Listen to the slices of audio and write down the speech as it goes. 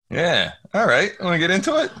Yeah. All right. Want to get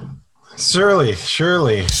into it? Surely,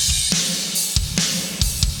 surely.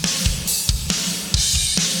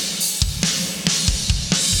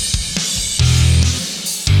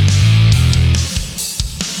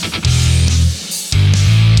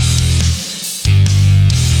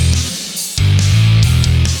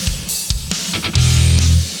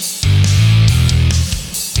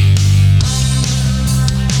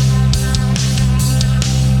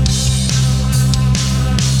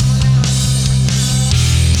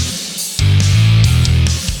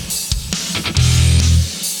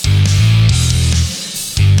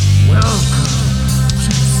 Welcome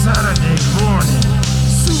to Saturday Morning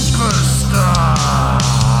Superstar.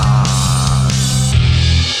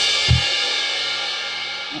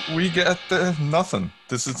 We get nothing.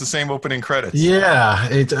 This is the same opening credits. Yeah,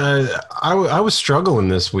 I was struggling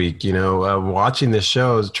this week, watching this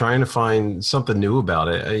show, I was trying to find something new about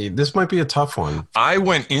it. This might be a tough one. I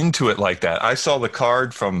went into it like that. I saw the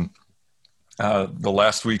card from the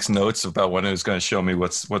last week's notes about when it was going to show me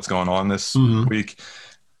what's going on this week.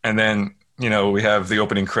 And then, we have the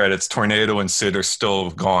opening credits. Tornado and Sid are still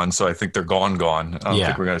gone, so I think they're gone. I don't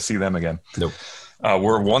think we're going to see them again. Nope.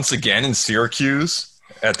 We're once again in Syracuse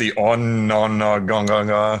at the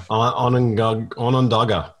Onondaga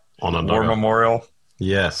War Memorial.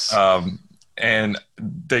 Yes. And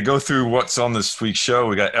they go through what's on this week's show.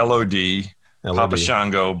 We got LOD, Papa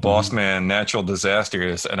Shango, Boss Man, Natural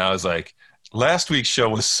Disasters. And I was like, last week's show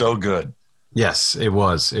was so good. Yes, it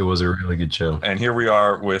was. It was a really good show. And here we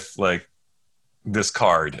are with like this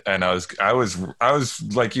card. And I was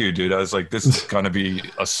like you, dude. I was like, this is going to be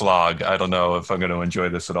a slog. I don't know if I'm going to enjoy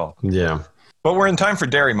this at all. Yeah. But we're in time for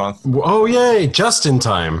Dairy Month. Oh, yay. Just in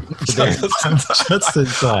time. Just in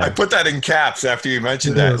time. I put that in caps after you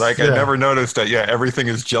mentioned that. Like, I never noticed that. Yeah, everything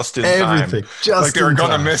is just in time. Just like they were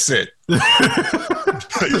going to miss it.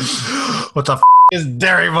 What the is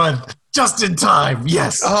Dairy Month? Just in time.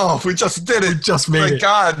 Yes. Oh, we just did it. Just made it.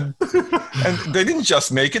 God. And they didn't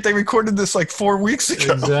just make it. They recorded this like 4 weeks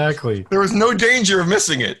ago. Exactly. There was no danger of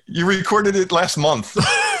missing it. You recorded it last month.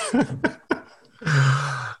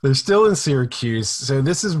 They're still in Syracuse. So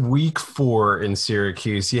this is week 4 in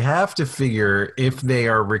Syracuse. You have to figure if they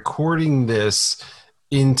are recording this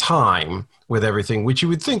in time with everything, which you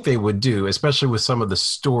would think they would do, especially with some of the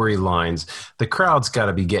storylines. The crowd's got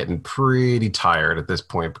to be getting pretty tired at this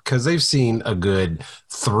point because they've seen a good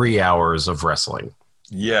 3 hours of wrestling.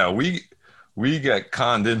 Yeah, we get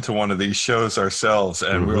conned into one of these shows ourselves,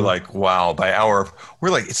 and we were like, wow, we're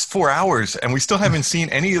like, it's 4 hours, and we still haven't seen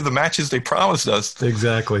any of the matches they promised us.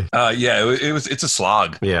 Exactly. It's a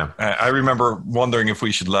slog. Yeah. I remember wondering if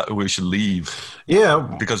we should leave.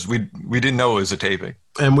 Yeah. Because we didn't know it was a taping.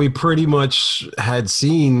 And we pretty much had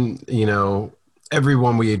seen,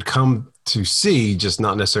 everyone we had come to see, just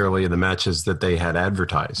not necessarily in the matches that they had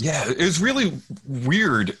advertised. Yeah, it was really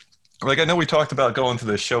weird. Like, I know we talked about going to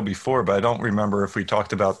this show before, but I don't remember if we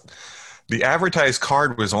talked about the advertised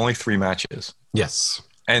card was only 3 matches. Yes.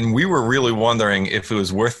 And we were really wondering if it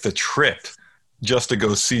was worth the trip just to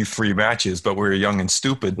go see 3 matches, but we were young and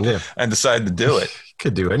stupid and decided to do it.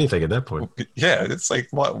 Could do anything at that point. Yeah, it's like,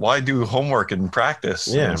 why do homework and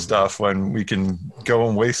practice and stuff when we can go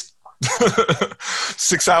and waste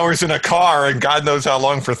 6 hours in a car and God knows how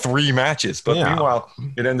long for 3 matches. But meanwhile,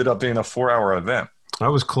 it ended up being a 4-hour event. I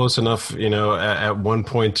was close enough, at one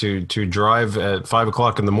point to drive at 5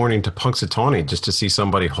 o'clock in the morning to Punxsutawney just to see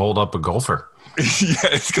somebody hold up a golfer. Yeah,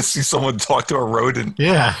 it's to see someone talk to a rodent.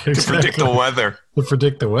 Yeah, exactly. To predict the weather. To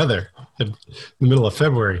predict the weather in the middle of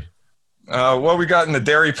February. What we got in the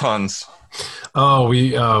dairy puns? Oh,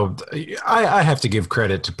 I have to give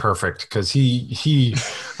credit to Perfect because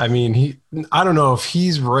I don't know if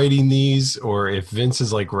he's writing these or if Vince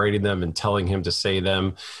is like writing them and telling him to say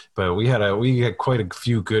them, but we had quite a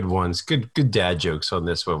few good ones, good dad jokes on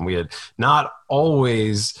this one. We had not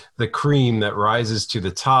always the cream that rises to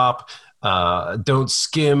the top. Don't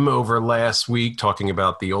skim over last week talking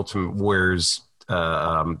about the Ultimate Warriors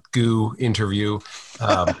Goo interview.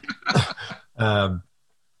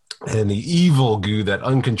 And the evil Goo that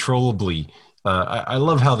uncontrollably I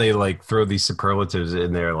love how they like throw these superlatives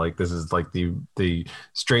in there. Like this is like the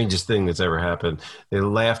strangest thing that's ever happened. They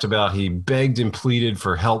laughed about he begged and pleaded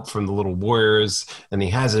for help from the Little Warriors, and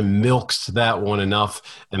he hasn't milked that one enough.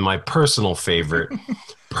 And my personal favorite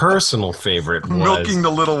was milking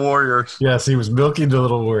the Little Warriors. Yes, he was milking the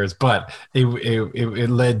Little Warriors, but it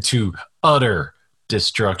led to utter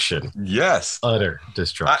destruction. Yes. Utter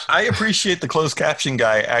destruction. I appreciate the closed caption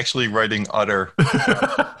guy actually writing utter.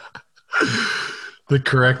 The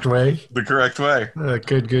correct way. The correct way.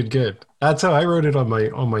 Good. That's how I wrote it on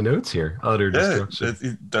my notes here. Utter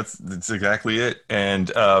destruction. That's exactly it. And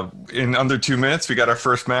in under 2 minutes, we got our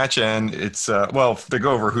first match, and it's they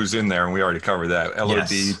go over who's in there, and we already covered that.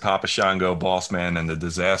 LOD, Papa Shango, Bossman, and the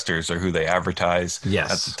Disasters are who they advertise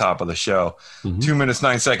at the top of the show. 2 minutes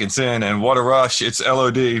 9 seconds in, and what a rush! It's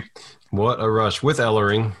LOD. What a rush with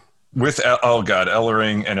Ellering.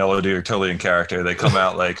 Ellering and LOD are totally in character. They come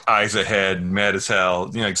out like eyes ahead, mad as hell.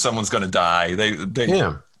 Like someone's gonna die.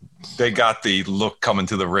 They got the look coming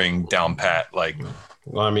to the ring down pat. Like,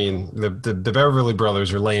 well, I mean, the Beverly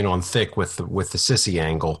Brothers are laying on thick with the sissy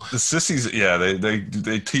angle. The sissies,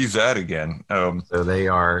 they tease that again. So they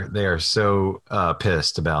are so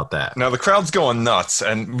pissed about that. Now the crowd's going nuts,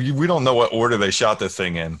 and we don't know what order they shot the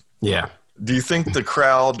thing in. Yeah. Do you think the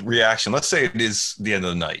crowd reaction, let's say it is the end of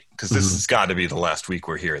the night, because this has got to be the last week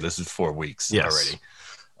we're here. This is 4 weeks already.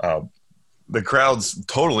 The crowd's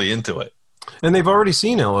totally into it. And they've already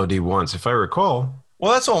seen LOD once, if I recall.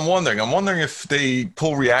 Well, that's what I'm wondering. I'm wondering if they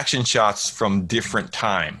pull reaction shots from different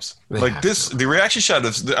times. The reaction shot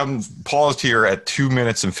is, I'm paused here at 2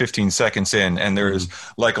 minutes and 15 seconds in, and there's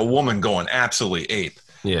like a woman going absolutely ape.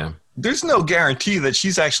 Yeah. There's no guarantee that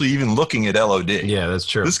she's actually even looking at LOD. Yeah, that's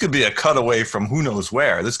true. This could be a cutaway from who knows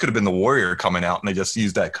where. This could have been the Warrior coming out, and they just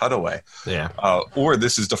used that cutaway. Yeah. Or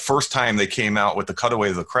this is the first time they came out with the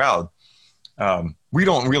cutaway of the crowd. We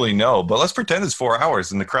don't really know, but let's pretend it's 4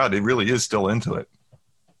 hours, and the crowd, it really is still into it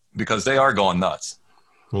because they are going nuts.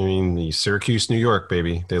 I mean, the Syracuse, New York,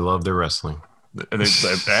 baby. They love their wrestling.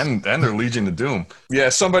 And their Legion of Doom. Yeah,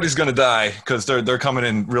 somebody's going to die because they're coming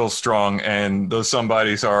in real strong, and those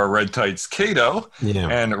somebodies are Red Tights Kato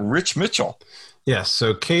and Rich Mitchell. Yes,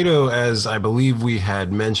 so Kato, as I believe we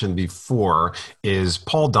had mentioned before, is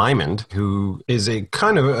Paul Diamond, who is a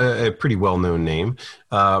kind of a pretty well-known name.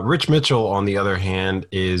 Rich Mitchell, on the other hand,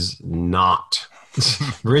 is not.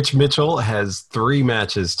 Rich Mitchell has 3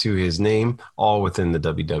 matches to his name, all within the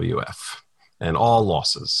WWF. And all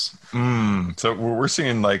losses. So we're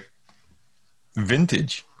seeing like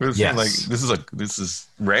vintage. We're seeing like this is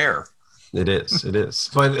rare. It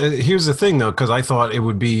is. But here's the thing, though, because I thought it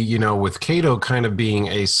would be, with Kato kind of being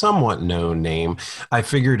a somewhat known name, I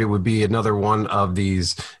figured it would be another one of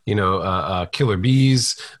these, Killer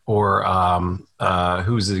Bees or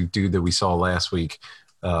who's the dude that we saw last week?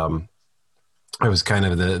 It was kind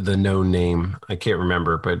of the known name. I can't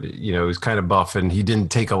remember, but he was kind of buff, and he didn't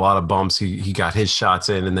take a lot of bumps. He got his shots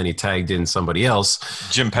in, and then he tagged in somebody else.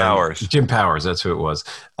 Jim Powers. Jim Powers, that's who it was.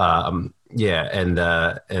 And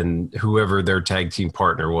whoever their tag team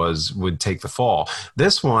partner was would take the fall.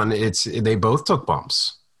 This one, they both took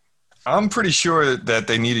bumps. I'm pretty sure that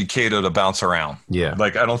they needed Kato to bounce around. Yeah.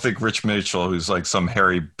 Like, I don't think Rich Mitchell, who's like some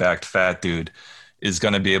hairy-backed fat dude, is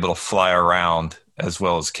going to be able to fly around as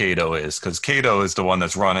well as Kato is, because Kato is the one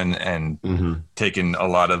that's running and taking a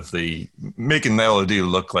lot of making the LOD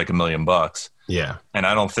look like $1 million. Yeah. And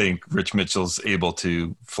I don't think Rich Mitchell's able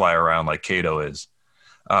to fly around like Kato is.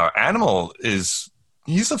 Animal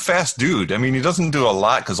he's a fast dude. I mean, he doesn't do a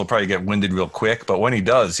lot because he'll probably get winded real quick, but when he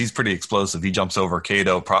does, he's pretty explosive. He jumps over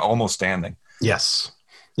Kato almost standing. Yes.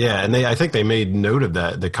 Yeah, and I think they made note of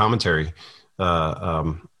that. The commentary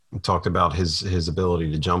talked about his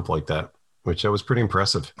ability to jump like that, which that was pretty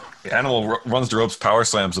impressive. The Animal runs the ropes, power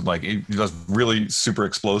slams him, like he does really super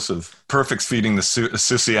explosive. Perfect's feeding the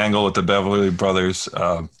sissy angle with the Beverly Brothers.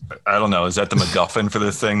 I don't know. Is that the MacGuffin for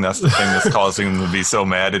this thing? That's the thing that's causing them to be so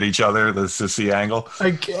mad at each other, the sissy angle?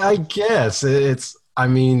 I guess it's. I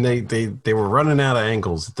mean, they were running out of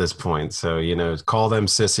angles at this point, so call them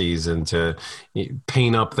sissies and to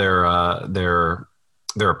paint up their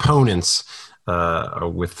opponents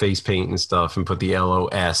with face paint and stuff, and put the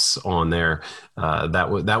LOS on there.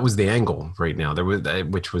 That was the angle right now.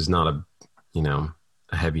 Which was not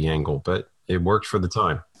a heavy angle, but it worked for the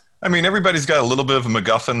time. I mean, everybody's got a little bit of a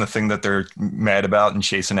MacGuffin, the thing that they're mad about and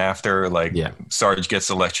chasing after. Like, Sarge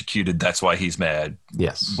gets electrocuted, that's why he's mad.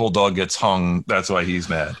 Yes. Bulldog gets hung, that's why he's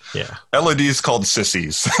mad. Yeah. LOD is called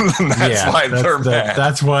sissies. Why they're mad.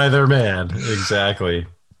 That's why they're mad. Exactly.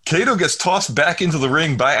 Kato gets tossed back into the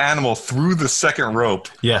ring by Animal through the second rope.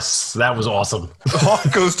 Yes, that was awesome.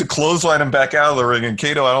 Hawk goes to clothesline him back out of the ring, and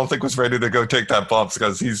Kato, I don't think, was ready to go take that bump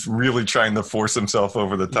because he's really trying to force himself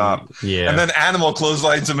over the top. Yeah. And then Animal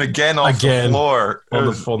clotheslines him again off the floor. On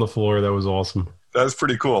the floor, that was awesome. That's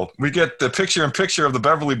pretty cool. We get the picture-in-picture of the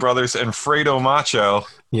Beverly Brothers and Fredo Macho.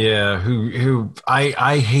 Yeah, who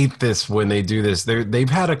I hate this when they do this. They've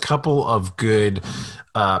had a couple of good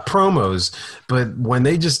promos, but when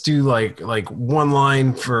they just do like one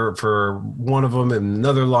line for one of them and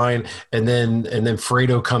another line, and then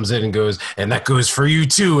Fredo comes in and goes, and that goes for you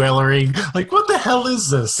too, Ellering. Like, what the hell is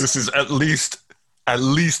this? This is at least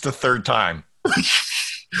the third time.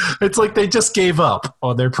 It's like they just gave up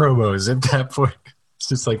on their promos at that point. It's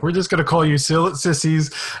just like, we're just going to call you sissies,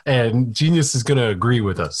 and Genius is going to agree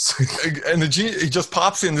with us. And he just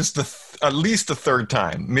pops in at least the third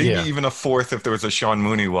time, maybe even a fourth if there was a Sean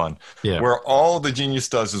Mooney one, where all the Genius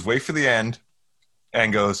does is wait for the end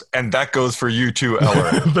and goes, and that goes for you too,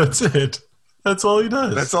 Eller. That's it. That's all he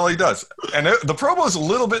does. That's all he does. And the promo is a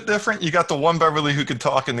little bit different. You got the one Beverly who could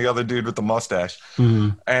talk and the other dude with the mustache. Mm-hmm.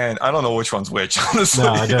 And I don't know which one's which, honestly.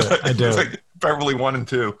 No, I do. It's like Beverly 1 and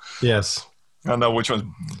 2. Yes. I don't know which one's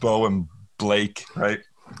Bo and Blake, right?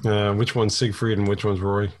 Which one's Siegfried and which one's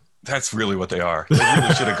Roy? That's really what they are. They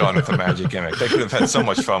really should have gone with the magic gimmick. They could have had so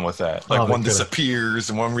much fun with that. Like one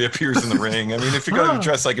disappears and one reappears in the ring. I mean, if you're going to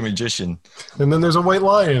dress like a magician. And then there's a white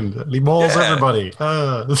lion. And he mauls everybody.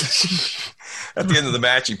 At the end of the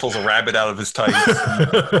match, he pulls a rabbit out of his tights.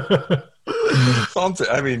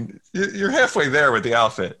 I mean, you're halfway there with the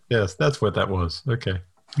outfit. Yes, that's what that was. Okay.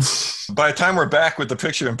 By the time we're back with the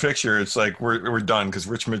picture-in-picture, it's like we're done because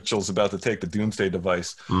Rich Mitchell's about to take the Doomsday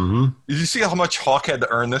device. Mm-hmm. Did you see how much Hawk had to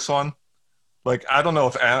earn this one? Like, I don't know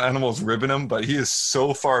if Animal's ribbing him, but he is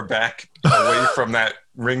so far back away from that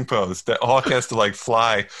ring post that Hawk has to, like,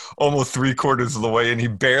 fly almost 3/4 of the way, and he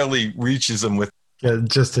barely reaches him with... Yeah, it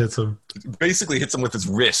just hits him. Basically hits him with his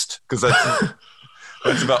wrist, because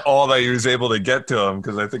that's about all that he was able to get to him,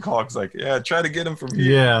 because I think Hawk's like, yeah, try to get him from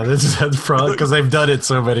here. Yeah, that's probably because they've done it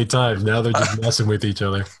so many times. Now they're just messing with each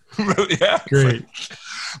other. Yeah. Great.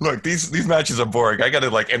 Look, these matches are boring. I got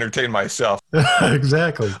to, like, entertain myself.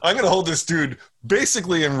 Exactly. I'm going to hold this dude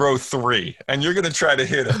basically in row 3, and you're going to try to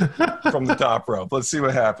hit him from the top rope. Let's see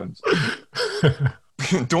what happens.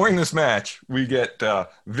 During this match, we get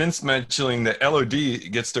Vince mentioning that LOD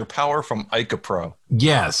gets their power from IcoPro.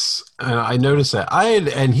 Yes, I noticed that.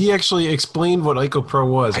 And he actually explained what IcoPro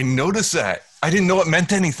was. I noticed that. I didn't know it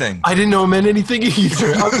meant anything. I didn't know it meant anything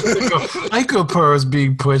either. I was going to go, IcoPro is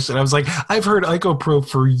being pushed, and I was like, I've heard IcoPro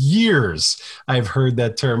for years. I've heard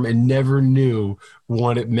that term and never knew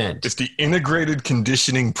what it meant. It's the Integrated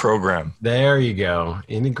Conditioning Program. There you go.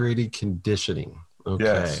 Integrated Conditioning. Okay.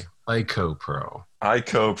 Yes. IcoPro.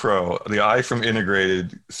 IcoPro. The I from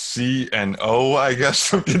integrated, C and O, I guess,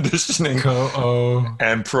 from conditioning. Co-O.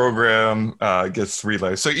 And program gets 3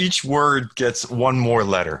 letters. So each word gets one more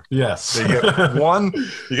letter. Yes. They get one.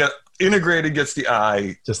 You got integrated gets the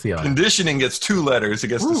I. Just the I. Conditioning gets 2 letters. It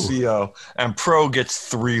gets the CO. And pro gets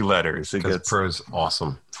 3 letters. It gets pro's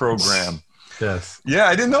awesome. Program. Yes. Yeah,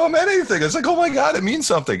 I didn't know it meant anything. It's like, oh my God, it means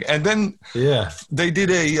something. And then they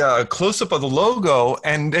did a close-up of the logo,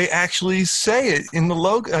 and they actually say it in the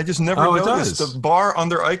logo. I just never noticed. The bar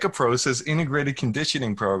under IcoPro says Integrated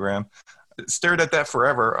Conditioning Program. Stared at that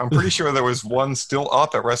forever. I'm pretty sure there was one still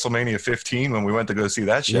up at WrestleMania 15 when we went to go see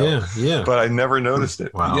that show. Yeah. But I never noticed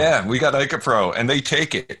it. Wow. Yeah, we got IcoPro, and they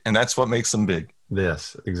take it, and that's what makes them big.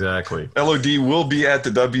 Yes, exactly. LOD will be at the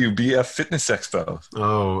WBF Fitness Expo.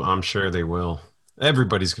 Oh, I'm sure they will.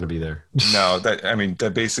 Everybody's going to be there. No,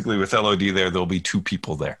 that basically with LOD there'll be 2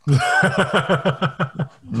 people there.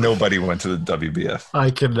 Nobody went to the WBF.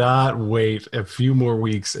 I cannot wait a few more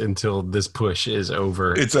weeks until this push is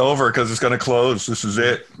over. It's over because it's going to close. This is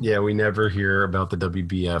it. Yeah, we never hear about the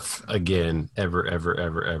WBF again. Ever, ever,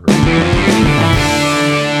 ever, ever.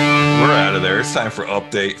 We're out of there. It's time for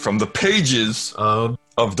update from the pages of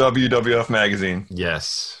WWF Magazine.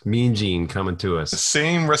 Yes. Mean Gene coming to us. The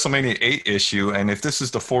same WrestleMania 8 issue, and if this is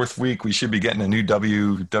the 4th week, we should be getting a new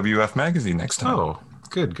WWF Magazine next time. Oh,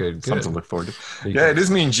 good. Something to look forward to. Yeah, it is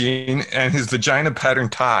Mean Gene, and his vagina pattern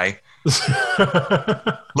tie.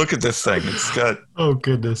 Look at this thing. It's got... Oh,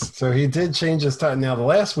 goodness. So he did change his tie. Now, the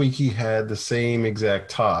last week he had the same exact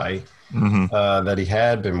tie that he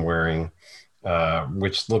had been wearing.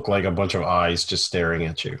 Which look like a bunch of eyes just staring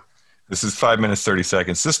at you. This is 5 minutes, 30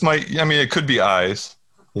 seconds. This might, it could be eyes.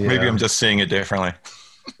 Yeah. Maybe I'm just seeing it differently.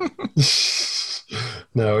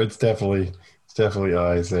 No, it's definitely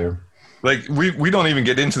eyes there. Like, we don't even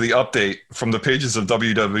get into the update from the pages of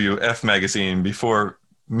WWF Magazine before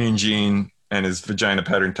Mean Gene and his vagina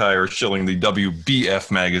pattern tie are shilling the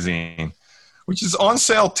WBF Magazine, which is on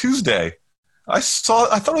sale Tuesday. I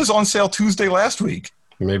thought it was on sale Tuesday last week.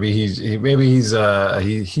 Maybe he's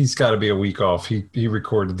got to be a week off. He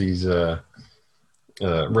recorded these right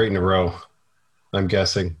in a row. I'm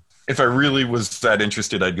guessing. If I really was that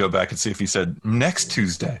interested, I'd go back and see if he said next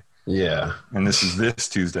Tuesday. Yeah. And this is this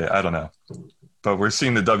Tuesday. I don't know. But we're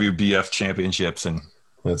seeing the WBF championships. And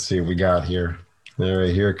let's see what we got here. All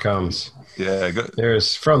right, here it comes. yeah,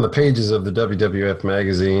 there's from the pages of the WWF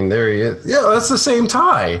magazine. There he is. Yeah, that's the same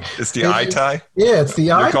tie. It's the eye tie? Yeah, it's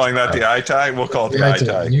the eye tie. You're calling that the eye tie? We'll call it the eye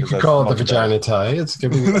tie. You can call it the vagina tie. It's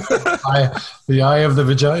going to be the eye of the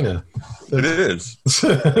vagina. It is.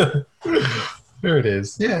 There it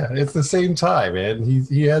is. Yeah, it's the same tie, man.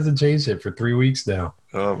 He hasn't changed it for 3 weeks now.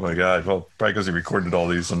 Oh, my God. Well, probably because he recorded all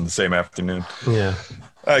these on the same afternoon. Yeah.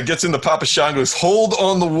 Gets into Papa Shango's Hold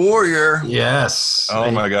on the Warrior. Yes. Oh,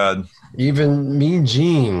 my God. Even Mean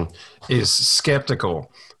Gene is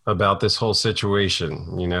skeptical about this whole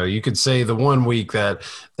situation. You know, you could say the 1 week that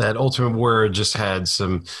Ultimate Warrior just had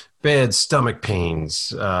some bad stomach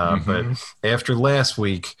pains. But after last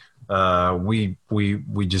week, we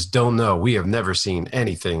just don't know. We have never seen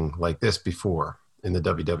anything like this before in the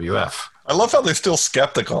WWF. I love how they're still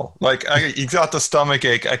skeptical. Like, he got the stomach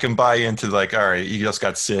ache. I can buy into, like, all right, he just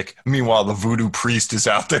got sick. Meanwhile, the voodoo priest is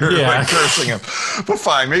out there like cursing him. But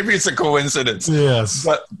fine, maybe it's a coincidence. Yes.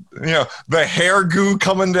 But, you know, the hair goo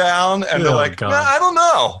coming down, and they're like, nah, I don't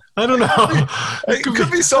know. I don't know. It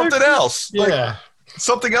could be something else. Yeah. Like,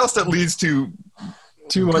 something else that leads to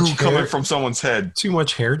too much coming from someone's head. Too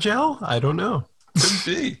much hair gel? I don't know. Could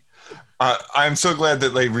be. I'm so glad that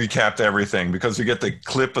they recapped everything, because we get the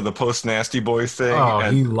clip of the post Nasty Boys thing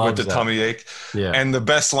he loves with the tummy ache. Yeah. And the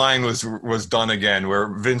best line was done again, where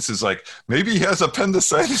Vince is like, maybe he has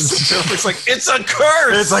appendicitis. It's like, it's a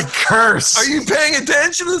curse. It's a curse. Are you paying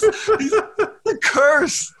attention to this? A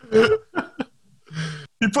curse.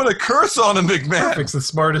 You put a curse on him, McMahon. Perfect's the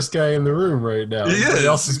smartest guy in the room right now. Everybody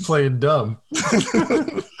else is playing dumb.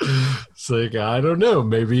 It's like, I don't know.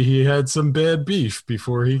 Maybe he had some bad beef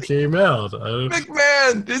before he came out.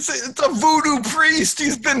 McMahon, it's a voodoo priest.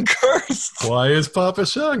 He's been cursed. Why is Papa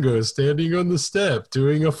Shango standing on the step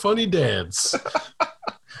doing a funny dance?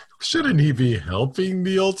 Shouldn't he be helping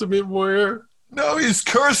the Ultimate Warrior? No, he's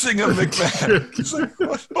cursing him, McMahon. He's like,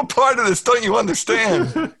 what part of this don't you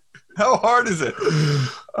understand? How hard is it?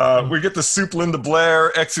 We get the Soup Linda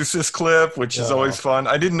Blair Exorcist clip, which is always fun.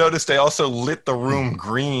 I didn't notice they also lit the room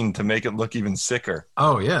green to make it look even sicker.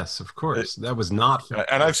 Oh, yes, of course. That was not fun.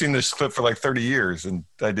 And I've seen this clip for like 30 years, and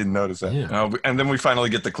I didn't notice that. Yeah. And then we finally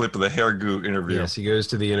get the clip of the hair goo interview. Yes, he goes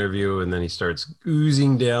to the interview, and then he starts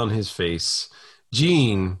oozing down his face.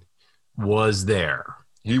 Gene was there.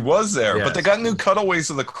 He was there, but they got new cutaways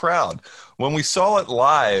of the crowd. When we saw it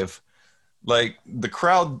live, like, the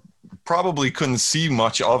crowd probably couldn't see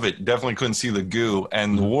much of it, definitely couldn't see the goo,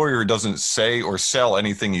 and the Warrior doesn't say or sell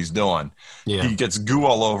anything he's doing. Yeah. He gets goo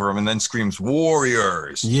all over him and then screams,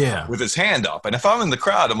 Warriors, with his hand up. And if I'm in the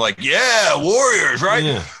crowd, I'm like, yeah, Warriors, right?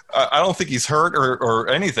 Yeah. I don't think he's hurt or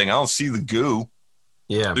anything. I don't see the goo.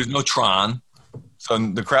 Yeah. There's no Tron. So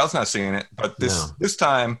the crowd's not seeing it. But this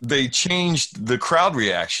time, they changed the crowd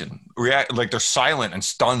reaction. Like, they're silent and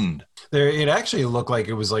stunned. It actually looked like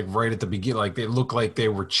it was like right at the beginning, like they looked like they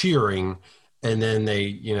were cheering, and then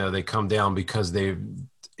they come down because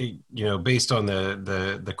based on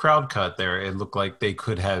the crowd cut there, it looked like they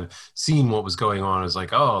could have seen what was going on. It was like,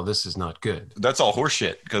 oh, this is not good. That's all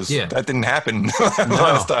horseshit, because that didn't happen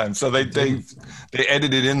last time. So they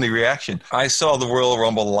edited in the reaction. I saw the Royal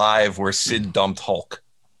Rumble live where Sid dumped Hulk.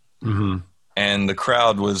 Mm-hmm. And the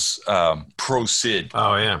crowd was pro Sid.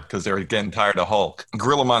 Oh, yeah. Because they were getting tired of Hulk.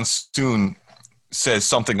 Gorilla Monsoon says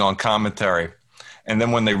something on commentary. And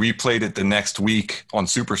then when they replayed it the next week on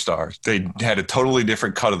Superstars, they had a totally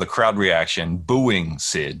different cut of the crowd reaction, booing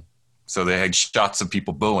Sid. So they had shots of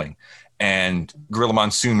people booing. And Gorilla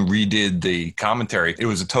Monsoon redid the commentary. It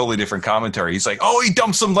was a totally different commentary. He's like, oh, he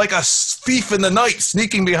dumps him like a thief in the night,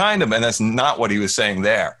 sneaking behind him. And that's not what he was saying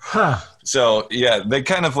there. Huh. So, yeah, they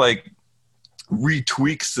kind of like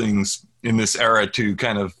retweaks things in this era to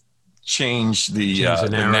kind of change the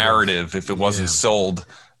narrative if it wasn't sold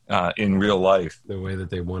in real life. The way that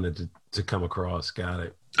they wanted to come across. Got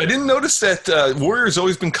it. I didn't notice that Warrior's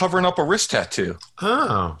always been covering up a wrist tattoo.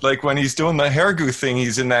 Oh. Like when he's doing the hair goo thing,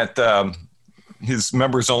 he's in that his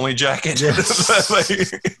members only jacket. Yes.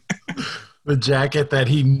 The jacket that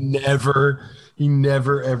he never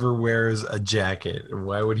ever wears a jacket.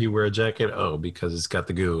 Why would he wear a jacket? Oh, because it's got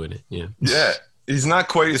the goo in it. Yeah. Yeah. He's not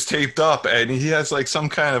quite as taped up, and he has like some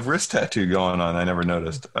kind of wrist tattoo going on. I never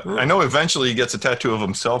noticed. I know eventually he gets a tattoo of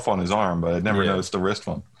himself on his arm, but I never noticed the wrist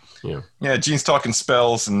one. Yeah. Yeah. Gene's talking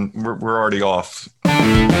spells, and we're already off. We're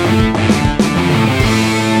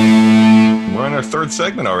in our third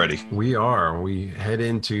segment already. We are. We head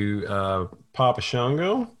into Papa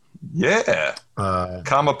Shango. Yeah.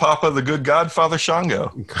 Kama Papa, the good godfather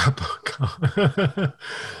Shango.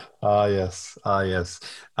 Yes. Yes.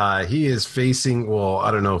 He is facing, well,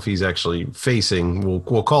 I don't know if he's actually facing,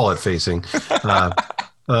 we'll call it facing,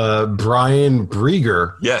 Brian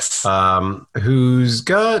Brieger. Yes. Who's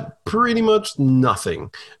got pretty much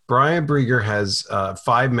nothing. Brian Brieger has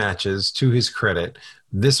 5 matches to his credit.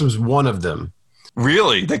 This was one of them.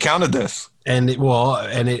 Really? They counted this? And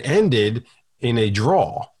it ended in a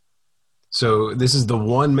draw. So this is the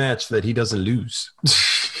one match that he doesn't lose.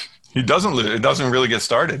 He doesn't lose. It doesn't really get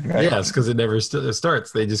started, right? Yes, because it never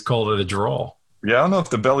starts. They just called it a draw. Yeah, I don't know if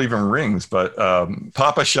the bell even rings, but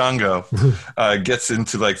Papa Shango gets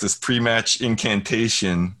into like this pre-match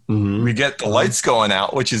incantation. Mm-hmm. We get the lights going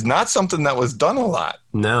out, which is not something that was done a lot.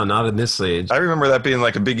 No, not in this age. I remember that being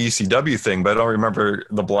like a big ECW thing, but I don't remember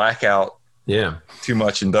the blackout too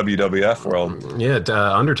much in WWF world. Yeah,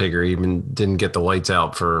 Undertaker even didn't get the lights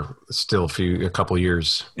out for still a couple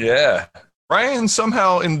years. Yeah. Ryan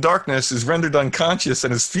somehow in darkness is rendered unconscious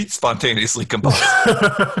and his feet spontaneously combust.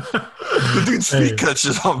 The dude's feet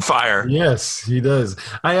catches on fire. Yes, he does.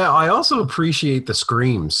 I also appreciate the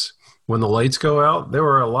screams when the lights go out. There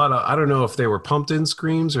were a lot of, I don't know if they were pumped in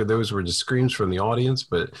screams or those were just screams from the audience,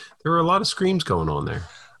 but there were a lot of screams going on there.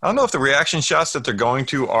 I don't know if the reaction shots that they're going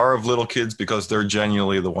to are of little kids because they're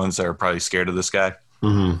genuinely the ones that are probably scared of this guy.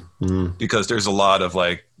 Mm-hmm. Mm-hmm. Because there's a lot of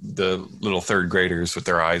like the little third graders with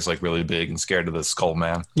their eyes like really big and scared of the Skull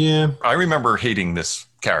Man. Yeah, I remember hating this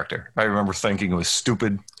character. I remember thinking it was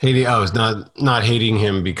stupid. I was not hating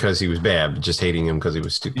him because he was bad, but just hating him because he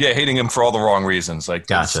was stupid. Yeah, hating him for all the wrong reasons. Like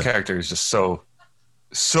gotcha. This character is just so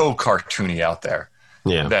cartoony out there.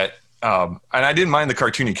 Yeah, that. And I didn't mind the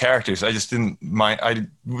cartoony characters. I just didn't mind. I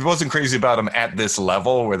wasn't crazy about them at this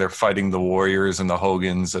level where they're fighting the Warriors and the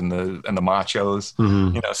Hogans and the Machos.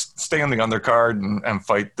 Mm-hmm. You know, stay on the undercard and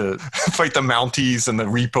fight the Mounties and the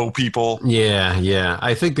Repo people. Yeah.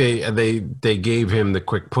 I think they gave him the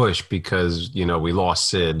quick push because we lost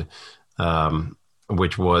Sid,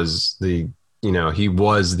 which was he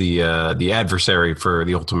was the adversary for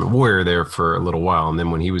the Ultimate Warrior there for a little while, and then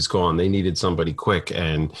when he was gone, they needed somebody quick.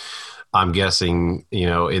 And I'm guessing,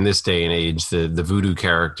 in this day and age, the Voodoo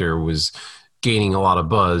character was gaining a lot of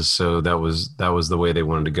buzz, so that was the way they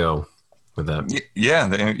wanted to go with that. Yeah,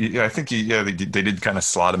 I think they did kind of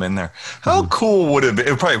slot him in there. How cool would it be? It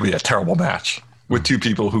would probably be a terrible match with two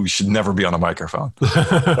people who should never be on a microphone.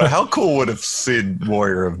 But how cool would have Sid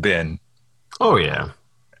Warrior have been? Oh yeah.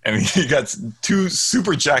 I mean, you got 2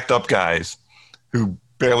 super jacked up guys who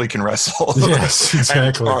barely can wrestle. Yes,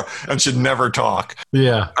 exactly. and should never talk.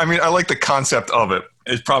 Yeah. I mean, I like the concept of it.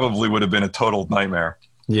 It probably would have been a total nightmare.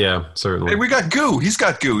 Yeah, certainly. Hey, we got goo. He's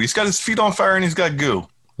got goo. He's got his feet on fire and he's got goo.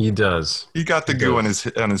 He does. He got the goo on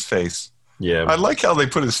his face. Yeah. I like how they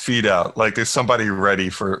put his feet out. Like there's somebody ready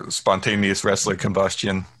for spontaneous wrestler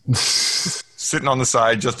combustion. Sitting on the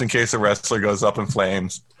side just in case a wrestler goes up in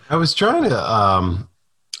flames. I was trying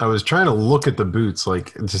to look at the boots,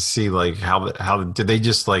 like to see like how did they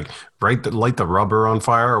just like light the rubber on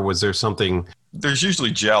fire, or was there something? There's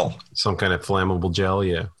usually gel, some kind of flammable gel.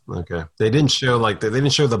 Yeah, okay. They didn't show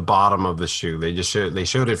the bottom of the shoe. They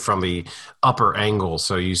showed it from the upper angle,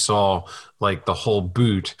 so you saw like the whole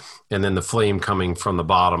boot, and then the flame coming from the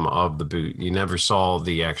bottom of the boot. You never saw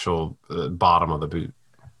the actual bottom of the boot.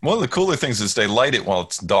 One of the cooler things is they light it while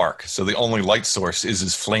it's dark. So the only light source is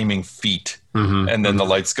his flaming feet. Mm-hmm. And then the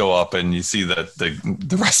lights go up and you see that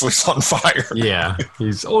the wrestler's on fire. Yeah,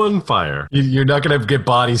 he's on fire. You're not going to get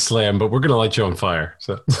body slammed, but we're going to light you on fire.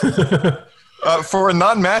 So. For a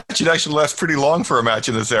non-match, it actually lasts pretty long for a match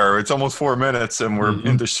in this era. It's almost 4 minutes and we're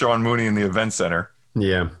into Sean Mooney in the event center.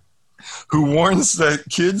 Yeah. Who warns that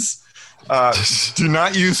kids... do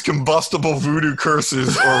not use combustible voodoo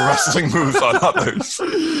curses or wrestling moves on others.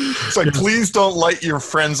 It's like, please don't light your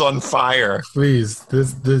friends on fire. Please,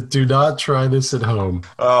 do not try this at home.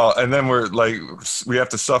 Oh, and then we have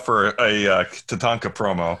to suffer a Tatanka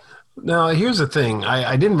promo. Now, here's the thing.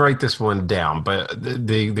 I didn't write this one down, but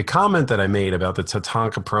the comment that I made about the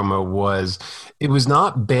Tatanka promo was it was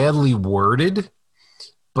not badly worded,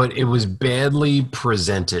 but it was badly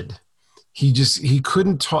presented. He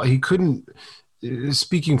couldn't talk. He couldn't,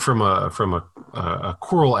 speaking from a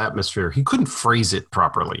choral atmosphere, he couldn't phrase it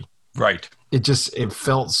properly. Right. It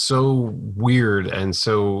felt so weird and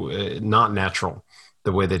so not natural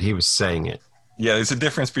the way that he was saying it. Yeah, there's a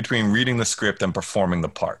difference between reading the script and performing the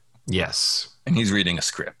part. Yes. And he's reading a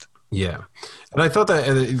script. Yeah. And I thought that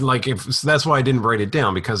that's why I didn't write it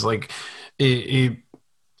down, because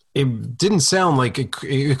it didn't sound like it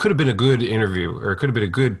could have been a good interview, or it could have been a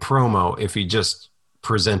good promo if he just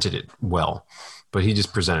presented it well. but he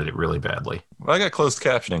just presented it really badly. Well, I got closed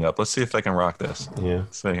captioning up. Let's see if I can rock this. Yeah.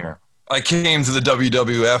 Stay here. I came to the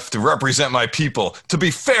WWF to represent my people, to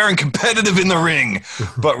be fair and competitive in the ring.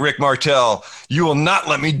 But Rick Martel, you will not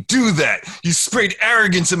let me do that. You sprayed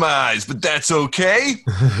arrogance in my eyes, but that's okay.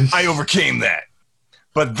 I overcame that.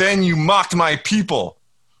 But then you mocked my people.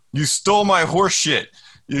 You stole my horse shit.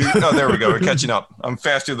 Oh, there we go. We're catching up. I'm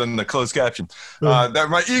faster than the closed caption. That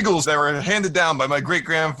my eagles that were handed down by my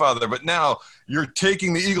great-grandfather, but now you're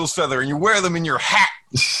taking the eagle's feather and you wear them in your hat.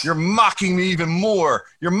 You're mocking me even more.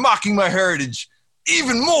 You're mocking my heritage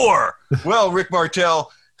even more. Well, Rick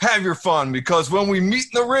Martel, have your fun, because when we meet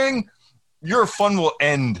in the ring, your fun will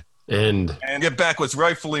end. And get back what's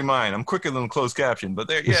rightfully mine. I'm quicker than closed caption, but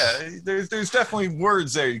there's definitely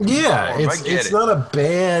words there. It's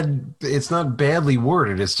not badly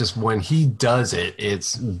worded. It's just when he does it,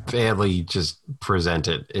 it's badly just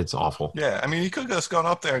presented. It's awful. Yeah, I mean, he could have just gone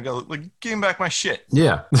up there and go, like, give him back my shit.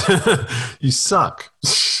 Yeah, you suck.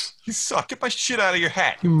 You suck. Get my shit out of your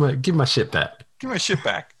hat. Give my shit back. Give my shit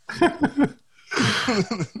back.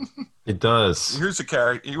 It does. Here's a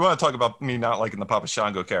character. You want to talk about me not liking the Papa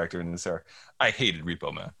Shango character in this era? I hated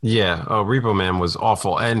Repo Man. Yeah. Oh, Repo Man was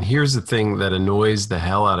awful. And here's the thing that annoys the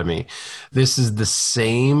hell out of me. This is the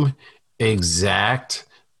same exact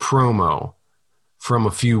promo from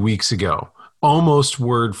a few weeks ago, almost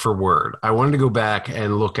word for word. I wanted to go back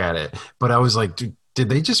and look at it, but I was like, dude, did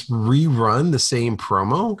they just rerun the same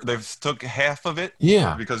promo? They've took half of it.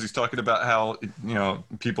 Yeah. Because he's talking about how,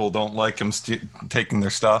 people don't like him taking their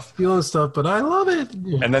stuff. Stealing stuff, but I love it.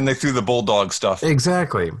 And then they threw the Bulldog stuff.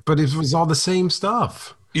 Exactly. But it was all the same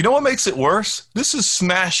stuff. You know what makes it worse? This is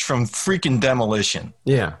Smash from freaking Demolition.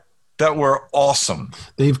 Yeah. That were awesome.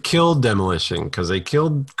 They've killed Demolition because they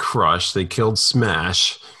killed Crush. They killed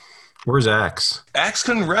Smash. Where's Axe? Axe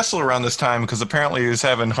couldn't wrestle around this time because apparently he was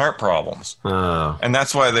having heart problems. Oh. And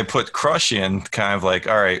that's why they put Crush in, kind of like,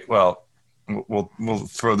 all right, well, we'll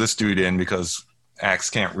throw this dude in because Axe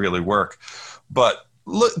can't really work. But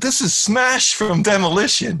look, this is Smash from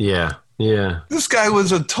Demolition. Yeah, yeah. This guy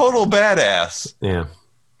was a total badass. Yeah.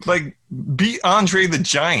 Like, beat Andre the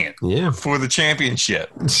Giant for the championship.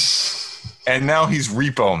 And now he's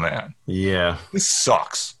Repo Man. Yeah. This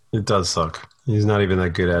sucks. It does suck. He's not even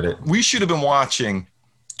that good at it. We should have been watching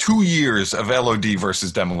 2 years of LOD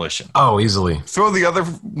versus Demolition. Oh, easily. Throw the other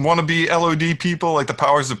wannabe LOD people, like the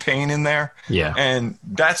Powers of Pain, in there. Yeah. And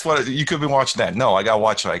that's what you could have been watching that. No, I got to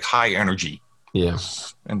watch like High Energy. Yeah.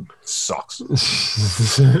 And it sucks.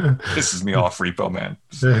 Pisses me off, Repo Man.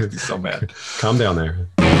 This makes me so mad. Calm down there.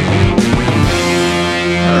 All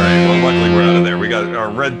right. Well, luckily we're out of there. We got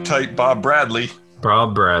our red tight Bob Bradley.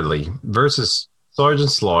 Bob Bradley versus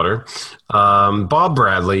Sergeant Slaughter. Bob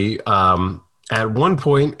Bradley, at one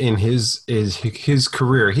point in his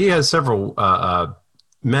career, he has several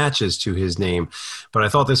matches to his name, but I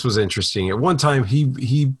thought this was interesting. At one time,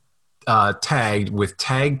 he tagged with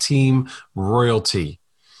Tag Team Royalty.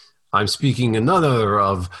 I'm speaking another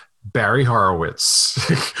of Barry Horowitz.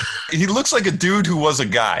 He looks like a dude who was a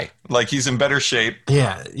guy. Like, he's in better shape.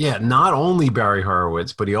 Yeah. Not only Barry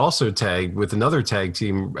Horowitz, but he also tagged with another Tag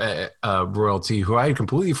Team Royalty who I had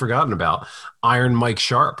completely forgotten about, Iron Mike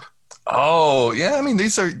Sharp. Oh, yeah. I mean,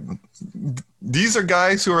 these are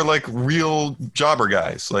guys who are like real jobber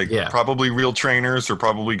guys, like probably real trainers, or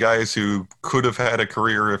probably guys who could have had a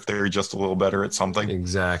career if they were just a little better at something.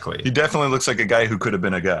 Exactly. He definitely looks like a guy who could have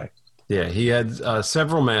been a guy. Yeah, he had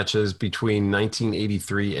several matches between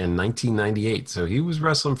 1983 and 1998, so he was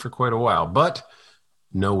wrestling for quite a while, but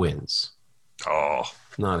no wins. Oh,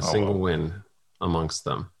 not a single win amongst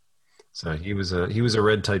them. So he was a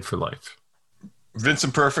red tight for life. Vince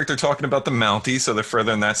and Perfect are talking about the Mountie, so they're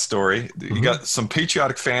further in that story. Mm-hmm. You got some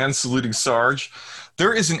patriotic fans saluting Sarge.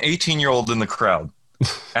 There is an 18-year-old in the crowd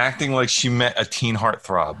acting like she met a teen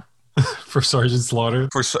heartthrob. For Sergeant Slaughter?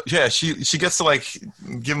 She gets to like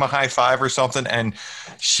give him a high five or something, and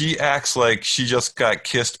she acts like she just got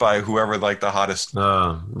kissed by whoever, like the hottest.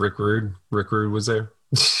 Rick Rude. Rick Rude was there.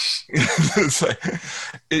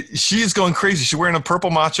 She's going crazy. She's wearing a purple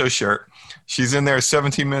macho shirt. She's in there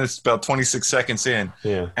 17 minutes, about 26 seconds in.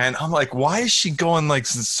 Yeah. And I'm like, why is she going like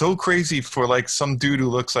so crazy for like some dude who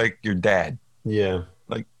looks like your dad? Yeah.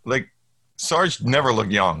 Like Sarge never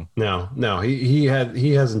looked young. No. He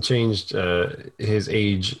hasn't changed his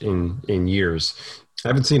age in years. I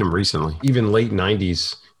haven't seen him recently. Even late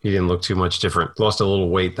 90s, He didn't look too much different. Lost a little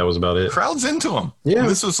weight. That was about it. Crowd's into him. Yeah.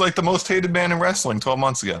 This was like the most hated man in wrestling 12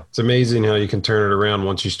 months ago. It's amazing how you can turn it around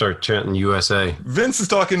once you start chanting USA. Vince is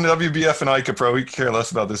talking to WBF and Ica Pro. He could care less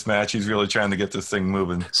about this match. He's really trying to get this thing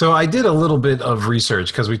moving. So I did a little bit of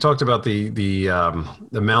research because we talked about the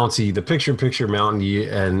Mountie, the picture-in-picture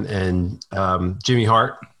Mountie and Jimmy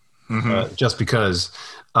Hart, just because.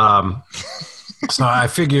 So I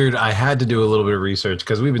figured I had to do a little bit of research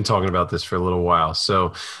because we've been talking about this for a little while.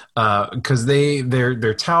 So because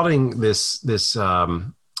they're touting this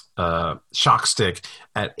shock stick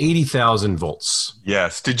at 80,000 volts.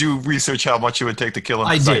 Yes. Did you research how much it would take to kill him?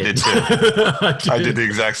 I did. I did too. I did the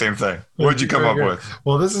exact same thing. What did you come up with?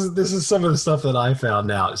 Well, this is some of the stuff that I found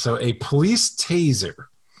out. So a police taser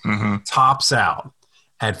tops out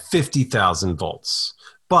at 50,000 volts,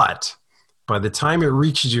 but by the time it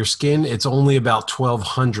reaches your skin, it's only about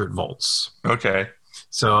 1,200 volts. Okay.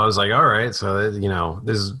 So I was like, all right. So,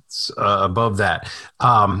 this is above that.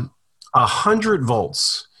 100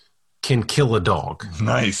 volts can kill a dog.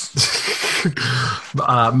 Nice.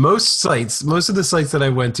 Most of the sites that I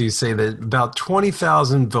went to say that about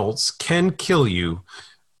 20,000 volts can kill you,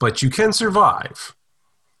 but you can survive.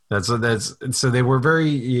 So they were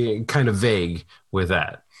very kind of vague with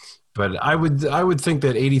that. But I would think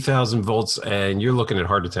that 80,000 volts, and you're looking at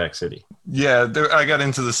Heart Attack City. Yeah, I got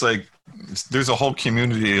into this, there's a whole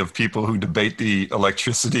community of people who debate the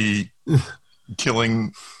electricity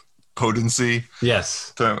killing potency.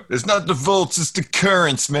 Yes. So it's not the volts, it's the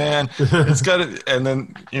currents, man. It's got it. And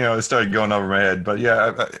then, it started going over my head. But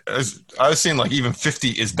yeah, I was seeing even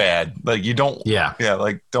 50 is bad. You don't. Yeah.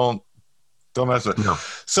 Yeah, don't mess with it. No.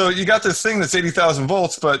 So you got this thing that's 80,000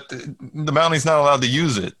 volts, but the Mountie's not allowed to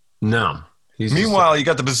use it. No. Meanwhile, you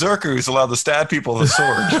got the Berserker who's allowed to stab people with a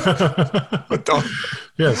sword. But don't.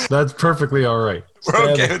 Yes, that's perfectly all right.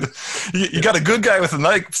 We're okay. You got a good guy with a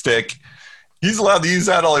nightstick. He's allowed to use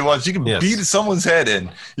that all he wants. You can beat someone's head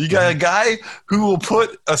in. You got a guy who will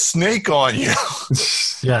put a snake on you.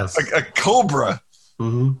 Yes. A cobra.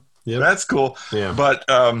 Mm-hmm. Yep. That's cool. Yeah. But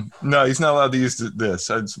no, he's not allowed to use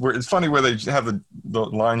this. It's funny where they have the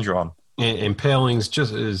line drawn. Impaling's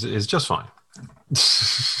is just fine.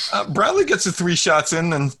 Bradley gets the 3 shots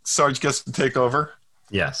in, and Sarge gets to take over.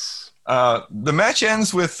 Yes. The match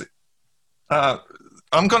ends with,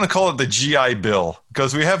 I'm going to call it the GI Bill,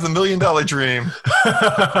 because we have the $1 Million Dream.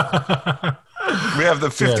 We have the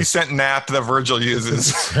 50-cent nap that Virgil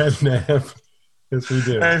uses. Nap. Yes, we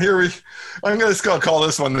do. And I'm going to call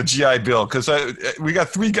this one the GI Bill, because we got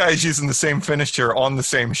 3 guys using the same finisher on the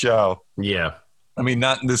same show. Yeah. I mean,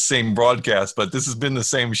 not in this same broadcast, but this has been the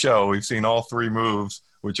same show. We've seen all 3 moves,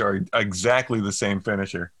 which are exactly the same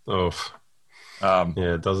finisher. Oh,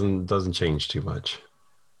 yeah, it doesn't change too much.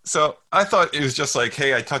 So I thought it was just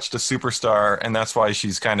hey, I touched a superstar, and that's why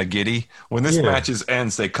she's kind of giddy. When this match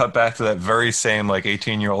ends, they cut back to that very same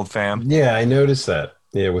 18-year-old fam. Yeah, I noticed that.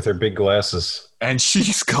 Yeah, with her big glasses. And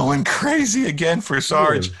she's going crazy again for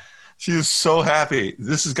Sarge. Yeah. She is so happy.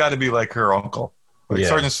 This has got to be like her uncle.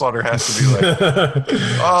 Sergeant Slaughter has to be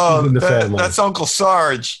oh, that's Uncle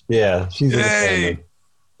Sarge. Yeah, she's in the family.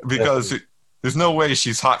 Because there's no way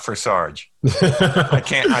she's hot for Sarge. I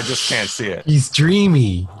just can't see it. He's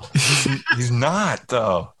dreamy. He's not,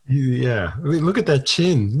 though. Yeah. I mean, look at that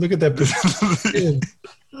chin. Look at that chin.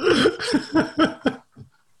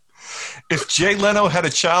 If Jay Leno had a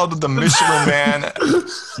child with the Michelin Man,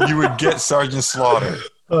 you would get Sergeant Slaughter.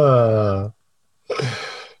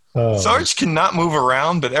 Sarge cannot move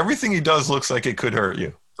around, but everything he does looks like it could hurt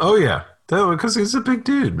you. Oh, yeah. Because he's a big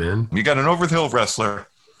dude, man. You got an over-the-hill wrestler,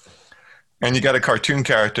 and you got a cartoon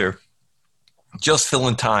character just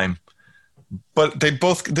filling time. But they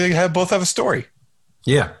both have a story.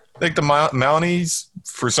 Yeah. Like the Mounties,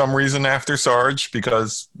 for some reason, after Sarge,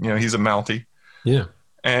 because, he's a Mountie. Yeah.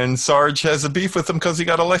 And Sarge has a beef with him because he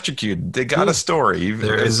got electrocuted. They got a story.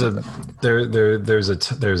 There's a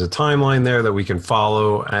timeline there that we can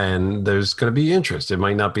follow, and there's going to be interest. It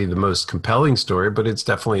might not be the most compelling story, but it's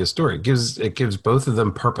definitely a story. It gives both of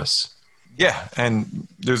them purpose. Yeah, and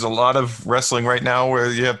there's a lot of wrestling right now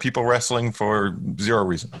where you have people wrestling for 0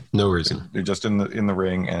 reason. No reason. They're just in the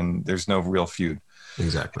ring, and there's no real feud.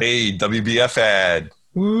 Exactly. Hey, WBF ad.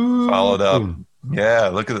 Woo. Followed up. Yeah,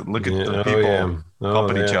 look at the people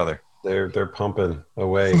pumping each other. They're pumping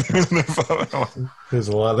away. There's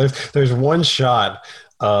a lot. There's one shot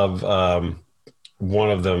of one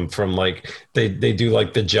of them from they do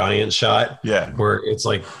the giant shot. Yeah, where it's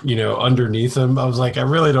underneath them. I was like, I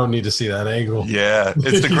really don't need to see that angle. Yeah,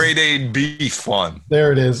 it's the grade A beef one.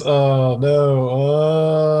 There it is. Oh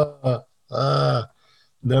no!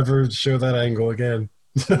 Never show that angle again.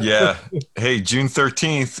 Yeah. Hey, June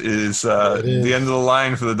 13th is the end of the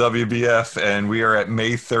line for the WBF, and we are at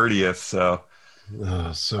May 30th. So,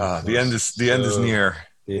 So the end is near.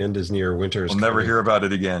 The end is near. Winter is We'll never hear about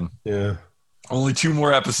it again. Yeah. Only 2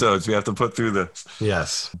 more episodes we have to put through this.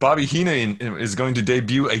 Yes. Bobby Heenan is going to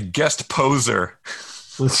debut a guest poser.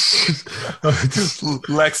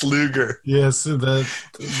 Lex Luger. Yes, that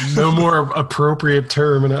no more appropriate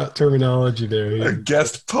terminology there. A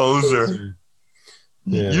guest poser.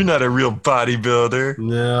 Yeah. You're not a real bodybuilder.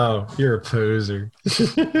 No, you're a poser.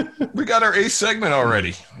 We got our 8th segment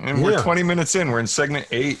already, and we're 20 minutes in. We're in segment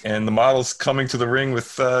 8, and the model's coming to the ring with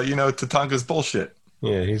Tatanka's bullshit.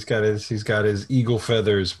 Yeah, he's got his eagle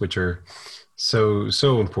feathers, which are so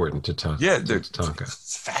important to Tatanka. Yeah, Tatanka.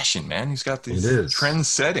 It's fashion, man. He's got these trend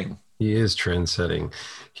setting. He is trend setting.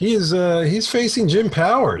 He's facing Jim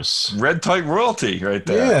Powers. Red tight royalty right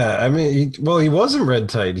there. Yeah, I mean, he wasn't red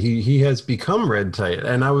tight. He has become red tight.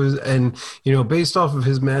 And based off of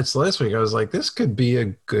his match last week, I was like, this could be a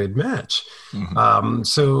good match. Mm-hmm.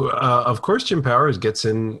 So of course Jim Powers gets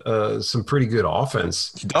in some pretty good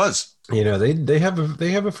offense. He does. They have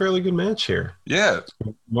a fairly good match here. Yeah.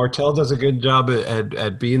 Martel does a good job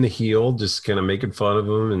at being the heel, just kind of making fun of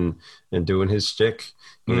him and doing his shtick.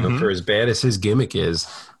 For as bad as his gimmick is,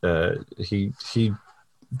 he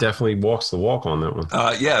definitely walks the walk on that one.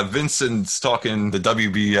 Vincent's talking the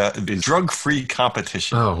WB drug-free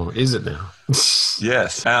competition. Oh, is it now?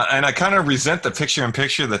 Yes. And I kind of resent the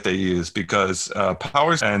picture-in-picture that they use because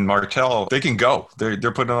Powers and Martel, they can go. They're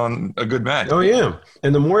putting on a good match. Oh, yeah.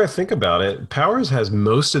 And the more I think about it, Powers has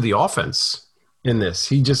most of the offense in this.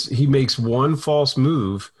 He makes one false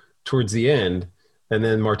move towards the end, and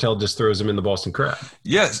then Martel just throws him in the Boston Crab.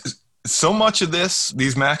 Yes. So much of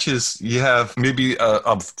these matches, you have maybe a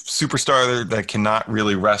superstar that cannot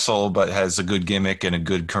really wrestle but has a good gimmick and a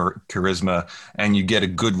good charisma, and you get a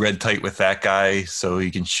good red tight with that guy so he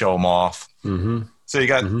can show him off. Mm-hmm. So you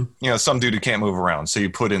got some dude who can't move around, so you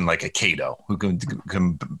put in like a Kato who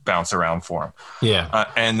can bounce around for him. Yeah,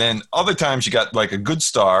 and then other times you got like a good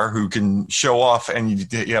star who can show off, and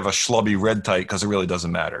you have a schlubby red tight because it really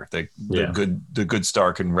doesn't matter. The good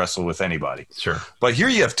star can wrestle with anybody. Sure, but here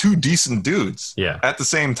you have 2 decent dudes. At the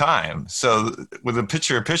same time. So when the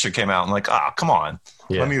picture came out, I'm like, come on.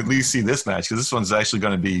 Yeah. Let me at least see this match because this one's actually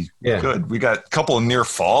going to be good. We got a couple of near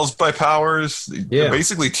falls by Powers. Yeah. They're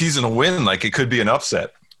basically teasing a win like it could be an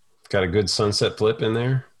upset. Got a good sunset flip in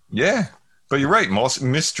there. Yeah. But you're right,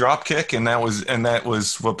 missed drop kick, and that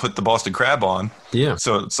was what put the Boston Crab on. Yeah.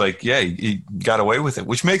 So it's like, he got away with it,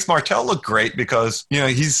 which makes Martel look great because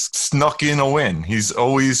he's snuck in a win. He's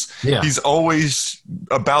always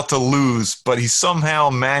about to lose, but he somehow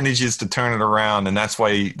manages to turn it around, and that's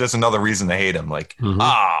why that's another reason to hate him. Like,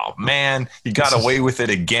 oh man, he got away with it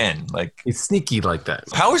again. Like he's sneaky like that.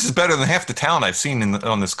 Powers is better than half the talent I've seen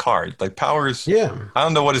on this card. Like Powers, I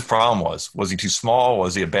don't know what his problem was. Was he too small?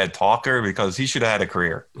 Was he a bad talker? Because he should have had a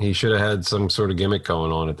career. He should have had some sort of gimmick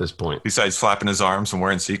going on at this point. Besides flapping his arms and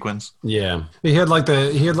wearing sequins. Yeah. He had like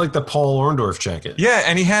the Paul Orndorff jacket. Yeah,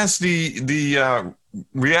 and he has the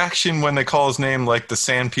reaction when they call his name like the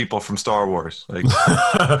Sand People from Star Wars. Like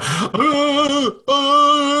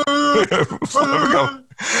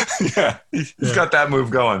yeah, he's got that move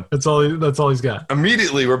going. That's all he's got.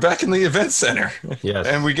 Immediately, we're back in the event center. Yes.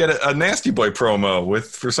 And we get a Nasty Boy promo with,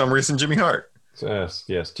 for some reason, Jimmy Hart.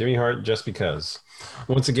 Yes, Jimmy Hart, just because.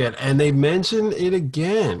 Once again, and they mention it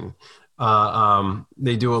again.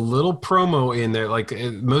 They do a little promo in there. Like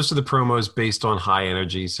most of the promo is based on High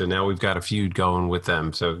Energy, so now we've got a feud going with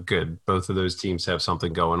them. So good, both of those teams have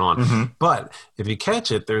something going on. Mm-hmm. But if you catch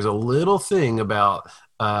it, there's a little thing about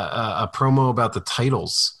a promo about the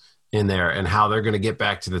titles in there and how they're going to get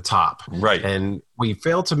back to the top. Right. And we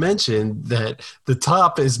failed to mention that the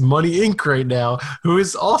top is Money Inc. right now, who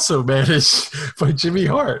is also managed by Jimmy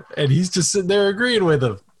Hart. And he's just sitting there agreeing with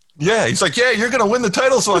him. Yeah, he's like, you're going to win the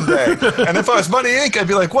titles one day. And if I was Money Inc., I'd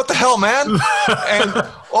be like, what the hell, man? And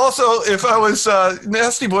also, if I was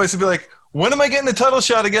Nasty Boys, I'd be like, when am I getting the title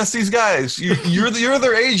shot against these guys? You're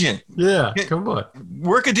their agent. Yeah, come on.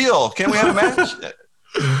 Work a deal. Can't we have a match?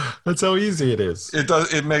 That's how easy it is.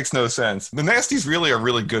 It makes no sense. The Nasties really are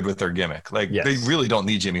really good with their gimmick. Like They really don't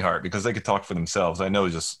need Jimmy Hart because they could talk for themselves. I know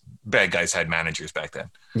just bad guys had managers back then.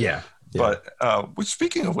 Yeah. But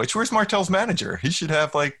speaking of which, where's Martel's manager? He should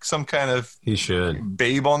have like some kind of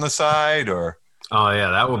babe on the side, or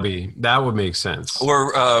that would make sense.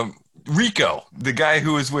 Or Rico, the guy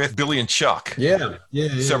who was with Billy and Chuck. Yeah.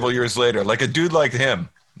 Several years later, like a dude like him.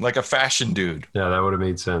 like a fashion dude. Yeah, that would have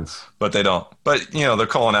made sense. But they don't. But, they're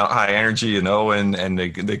calling out High Energy and Owen, and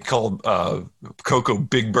they called Coco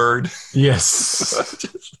Big Bird. Yes.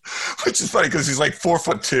 Which is funny because he's like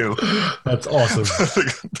 4'2". That's awesome.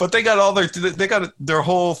 But they got their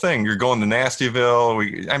whole thing. You're going to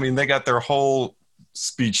Nastyville. They got their whole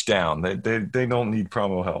speech down. They don't need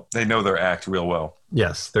promo help. They know their act real well.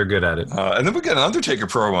 Yes, they're good at it. And then we got an Undertaker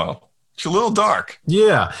promo. It's a little dark.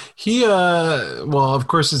 Yeah. He, well, of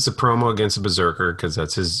course, it's a promo against a Berserker because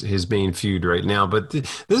that's his main feud right now. But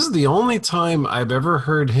this is the only time I've ever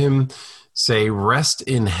heard him say, "Rest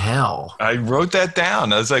in hell." I wrote that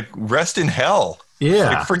down. I was like, "Rest in hell." Yeah.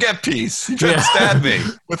 Like, forget peace. He tried to stab me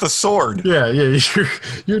with a sword. Yeah.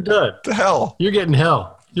 You're done. The hell? You're getting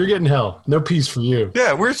hell. You're getting hell. No peace for you.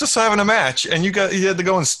 Yeah, we're just having a match, and you had to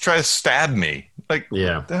go and try to stab me. Like,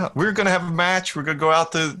 yeah, we're gonna have a match. We're gonna go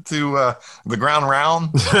out to the ground round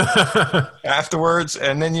afterwards,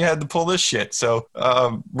 and then you had to pull this shit. So,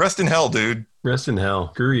 rest in hell, dude. Rest in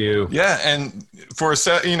hell. Screw you. Yeah, and for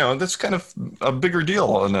that's kind of a bigger deal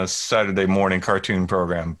on a Saturday morning cartoon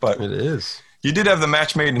program. But it is. You did have the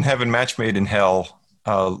Match Made in Heaven, Match Made in Hell,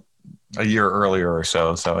 a year earlier or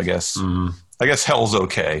so. So I guess hell's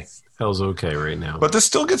okay. Hell's okay right now. But this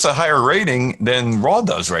still gets a higher rating than Raw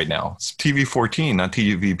does right now. It's TV 14, not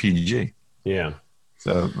TV PG. Yeah.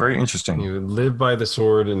 So very interesting. You live by the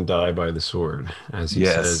sword and die by the sword, as he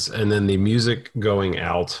says. And then the music going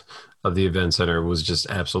out of the event center was just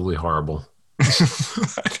absolutely horrible.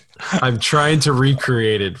 I'm trying to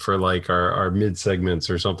recreate it for like our mid segments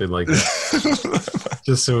or something like that.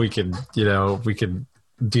 Just so we could deal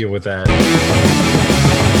with that.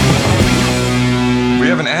 We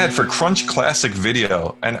have an ad for Crunch Classic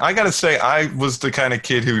Video. And I got to say, I was the kind of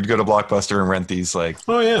kid who would go to Blockbuster and rent these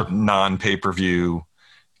non-pay-per-view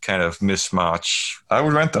kind of mismatch. I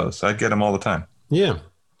would rent those. I'd get them all the time. Yeah.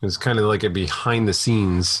 It's kind of like a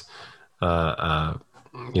behind-the-scenes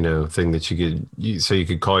thing that you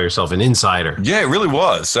could call yourself an insider. Yeah, it really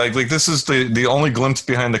was. Like this is the only glimpse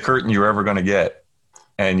behind the curtain you're ever going to get.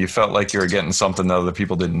 And you felt like you were getting something that other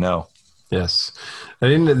people didn't know. Yes.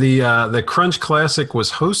 And the Crunch Classic was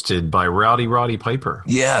hosted by Roddy Piper.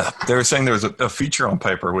 Yeah, they were saying there was a feature on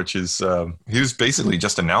Piper, which is he was basically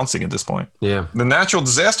just announcing at this point. Yeah. The Natural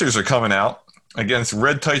Disasters are coming out against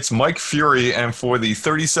Red Tights Mike Fury, and for the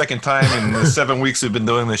 32nd time in the 7 weeks we've been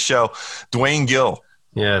doing this show, Dwayne Gill.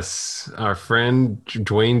 Yes, our friend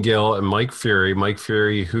Dwayne Gill and Mike Fury. Mike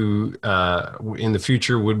Fury, who in the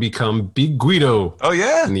future would become Big Guido. Oh,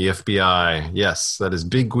 yeah. In the FBI. Yes, that is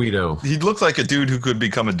Big Guido. He looked like a dude who could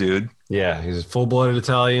become a dude. Yeah, he's full-blooded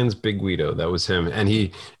Italians, Big Guido. That was him. And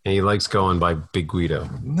he likes going by Big Guido.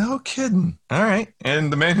 No kidding. All right.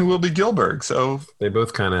 And the man who will be Gilbert. So they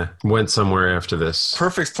both kind of went somewhere after this.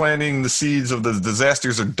 Perfect planting the seeds of the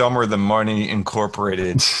disasters are dumber than Money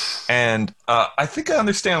Incorporated. And I think I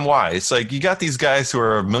understand why. It's like you got these guys who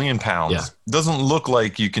are £1 million. Yeah. Doesn't look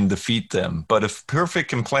like you can defeat them. But if Perfect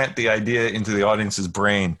can plant the idea into the audience's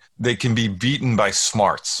brain, they can be beaten by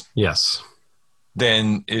smarts. Yes.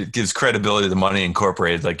 Then it gives credibility to Money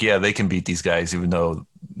Incorporated. Like, yeah, they can beat these guys, even though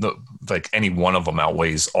any one of them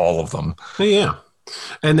outweighs all of them. Yeah,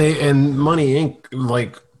 and Money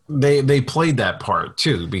Inc. They played that part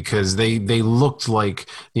too, because they looked like,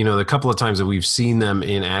 the couple of times that we've seen them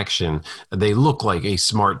in action, they look like a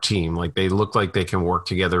smart team. Like they look like they can work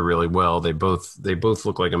together really well. They both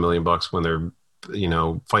look like $1 million when they're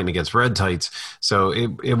fighting against Red Tights. So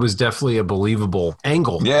it was definitely a believable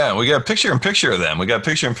angle. Yeah, we got a picture-in-picture of them. We got a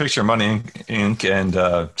picture-in-picture of Money Inc. and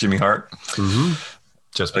Jimmy Hart. Mm-hmm.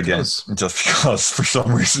 Just because for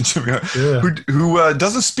some reason, Jimmy Hart, who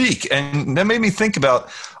doesn't speak. And that made me think about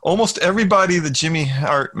almost everybody that Jimmy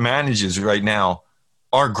Hart manages right now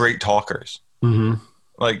are great talkers. Mm-hmm.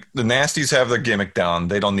 Like the Nasties have their gimmick down.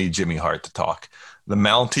 They don't need Jimmy Hart to talk. The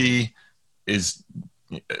Mountie is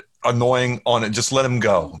annoying on it. Just let him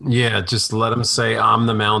go. Yeah, just let him say I'm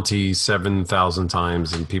the Mountie 7,000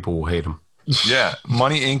 times and people will hate him. Yeah,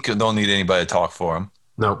 Money Inc. don't need anybody to talk for him.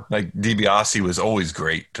 No. Like DiBiase was always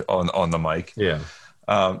great on the mic. Yeah.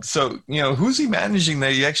 So, who's he managing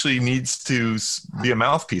that he actually needs to be a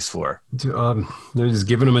mouthpiece for? They're just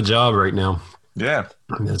giving him a job right now. Yeah.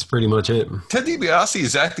 That's pretty much it. Ted DiBiase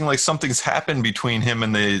is acting like something's happened between him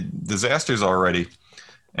and the Disasters already.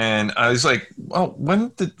 And I was like, well,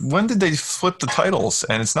 when did they flip the titles?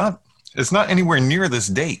 And it's not anywhere near this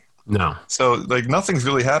date. No. So nothing's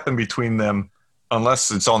really happened between them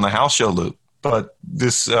unless it's on the house show loop. But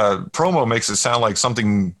this promo makes it sound like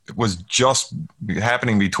something was just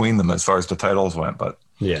happening between them as far as the titles went. But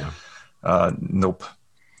yeah, nope.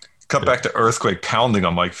 Cut back to Earthquake pounding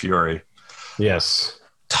on Mike Fury. Yes.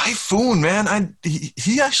 Typhoon, man,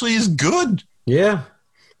 he actually is good. Yeah,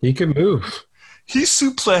 he can move. He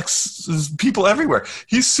suplexes people everywhere.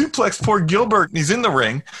 He suplexed poor Gilbert. He's in the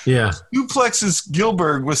ring. Yeah. Suplexes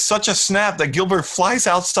Gilbert with such a snap that Gilbert flies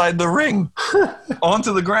outside the ring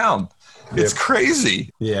onto the ground. It's crazy.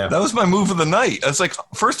 Yeah. That was my move of the night. It's like,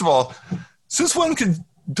 first of all, since when could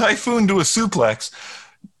Typhoon do a suplex?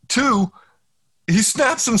 2, he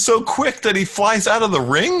snaps him so quick that he flies out of the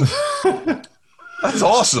ring. That's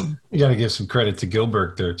awesome. You got to give some credit to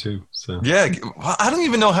Gilbert there too. So yeah, I don't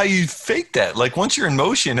even know how you fake that. Like once you're in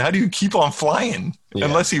motion, how do you keep on flying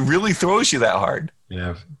unless he really throws you that hard?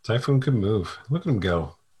 Yeah, Typhoon can move. Look at him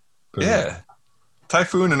go. Boom. Yeah,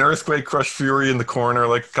 Typhoon and Earthquake crush Fury in the corner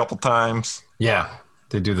like a couple times. Yeah,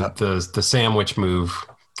 they do the sandwich move.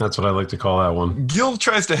 That's what I like to call that one. Gil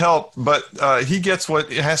tries to help, but he gets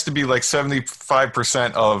what it has to be like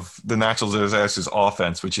 75% of the Natural Disasters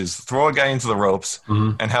offense, which is throw a guy into the ropes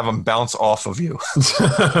and have him bounce off of you. He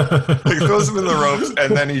throws him in the ropes,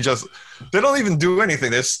 and then they don't even do anything.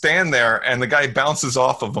 They just stand there, and the guy bounces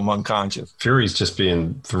off of him unconscious. Fury's just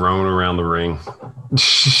being thrown around the ring.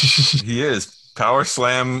 He is. Power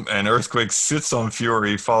Slam and Earthquake sits on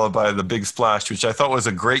Fury, followed by the Big Splash, which I thought was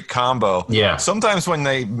a great combo. Yeah. Sometimes when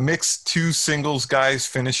they mix 2 singles guys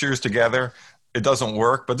finishers together, it doesn't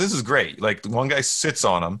work, but this is great. Like one guy sits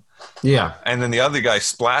on him. Yeah. And then the other guy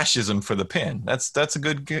splashes him for the pin. That's a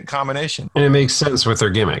good combination. And it makes sense with their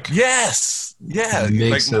gimmick. Yes. Yeah. It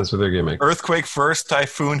makes sense with their gimmick. Earthquake first,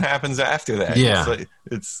 Typhoon happens after that. Yeah.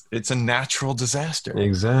 It's a natural disaster.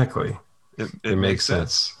 Exactly. It makes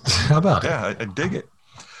sense. How about it? Yeah, I dig it.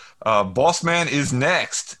 Boss Man is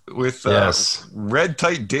next with Red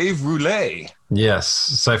Tight Dave Roulette. Yes.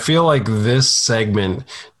 So I feel like this segment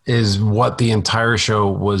is what the entire show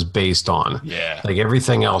was based on. Yeah. Like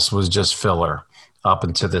everything else was just filler up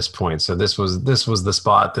until this point. So this was the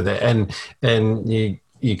spot and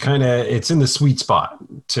you kind of, it's in the sweet spot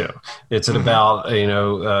too. It's at about,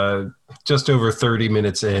 just over 30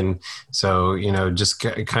 minutes in. So, just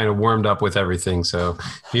kind of warmed up with everything. So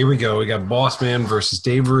here we go. We got Boss Man versus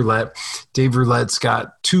Dave Roulette. Dave Roulette's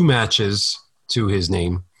got 2 matches to his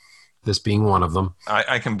name, this being one of them.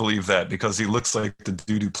 I can believe that because he looks like the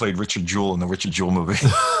dude who played Richard Jewell in the Richard Jewell movie.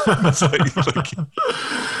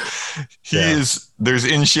 There's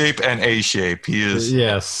in shape and A shape. He is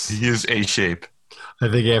A shape. I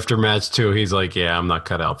think after match 2, he's like, yeah, I'm not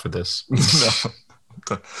cut out for this.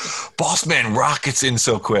 No. Boss Man rockets in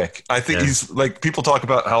so quick. I think he's like, people talk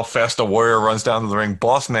about how fast a warrior runs down to the ring.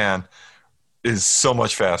 Boss Man is so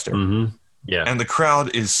much faster. Mm-hmm. Yeah. And the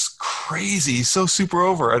crowd is crazy. He's so super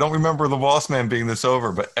over. I don't remember the Boss Man being this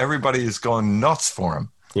over, but everybody is going nuts for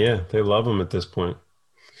him. Yeah, they love him at this point.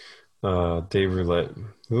 Dave Roulette.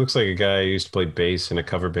 He looks like a guy who used to play bass in a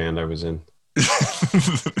cover band I was in.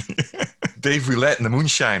 Dave Roulette and the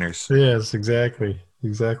Moonshiners. Yes, exactly.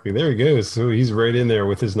 There he goes. So he's right in there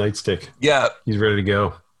with his nightstick. Yeah. He's ready to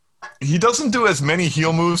go. He doesn't do as many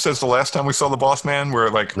heel moves as the last time we saw the Boss Man, where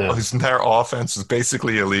his entire offense is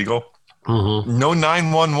basically illegal. Mm-hmm. No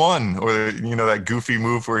 911 or that goofy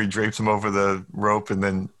move where he drapes him over the rope and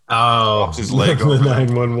then pops his leg over. The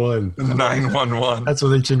 911. The 911. That's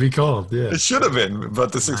what it should be called. Yeah, it should have been,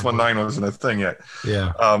 but the 619 wasn't a thing yet.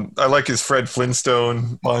 Yeah. I like his Fred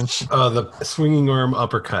Flintstone punch. The swinging arm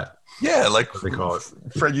uppercut. Yeah, like they call it.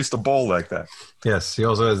 Fred used to bowl like that. Yes, he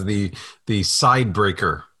also has the side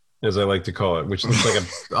breaker, as I like to call it, which looks like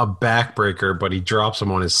a back breaker, but he drops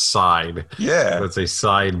him on his side. Yeah. That's a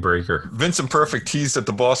side breaker. Vincent Perfect teased that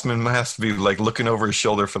the Bossman has to be like looking over his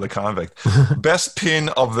shoulder for the convict. Best pin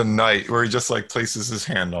of the night, where he just like places his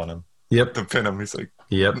hand on him. Yep. To pin him. He's like,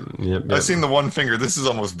 Yep. I've seen the one finger. This is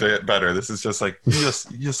almost better. This is just like, you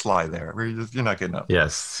just lie there. You're not getting up.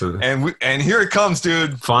 Yes. So and here it comes,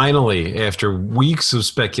 dude. Finally, after weeks of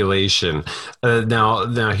speculation.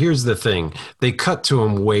 Now here's the thing. They cut to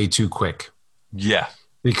him way too quick. Yeah.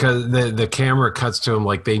 Because the camera cuts to him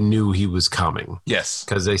like they knew he was coming. Yes.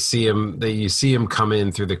 Because you see him come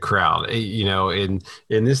in through the crowd. In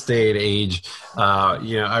this day and age,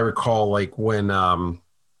 I recall like when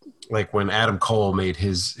Adam Cole made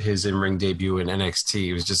his in-ring debut in NXT,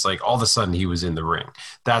 it was just like all of a sudden he was in the ring.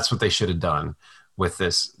 That's what they should have done with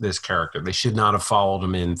this character. They should not have followed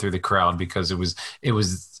him in through the crowd because it was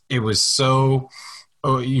so,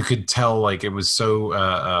 you could tell like it was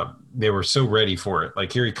so they were so ready for it.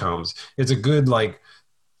 Like, here he comes. It's a good like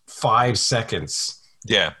 5 seconds.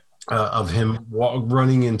 Yeah. Of him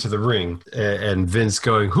running into the ring and Vince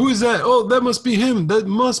going, "Who is that? Oh, that must be him. That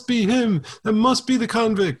must be him. That must be the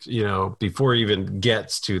convict." Before he even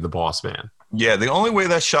gets to the Boss Man. Yeah, the only way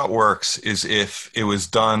that shot works is if it was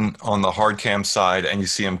done on the hard cam side and you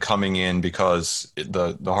see him coming in because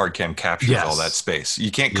the hard cam captures all that space.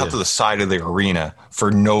 You can't cut to the side of the arena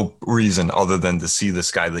for no reason other than to see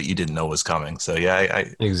this guy that you didn't know was coming. So yeah,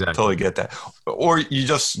 I totally get that. Or you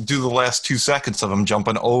just do the last 2 seconds of him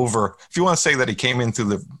jumping over. If you want to say that he came in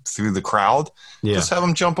through the crowd, just have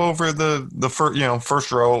him jump over the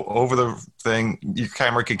first row over the thing. Your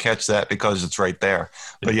camera can catch that because it's right there.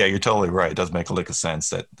 But yeah, you're totally right. It does make a lick of sense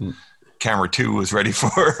that camera 2 was ready for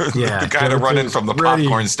the guy to run in from the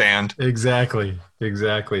popcorn stand. Exactly.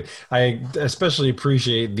 I especially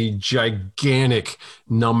appreciate the gigantic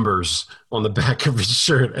numbers on the back of his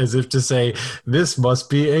shirt, as if to say, this must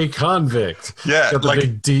be a convict. Yeah. Got the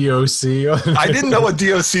big DOC. I didn't know what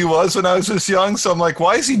DOC was when I was this young, so I'm like,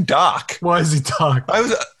 why is he Doc?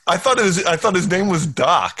 I thought his name was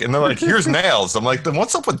Doc, and they're like, "Here's Nails." I'm like, "Then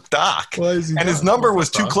what's up with Doc?" And his number was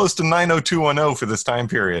too close to 90210 for this time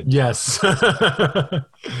period. Yes,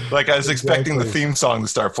 like I was expecting the theme song to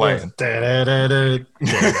start playing.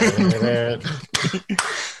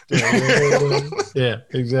 Yeah,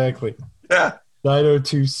 exactly. Yeah.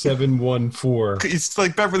 902-714. It's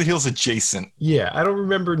like Beverly Hills adjacent. Yeah, I don't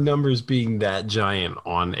remember numbers being that giant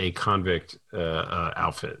on a convict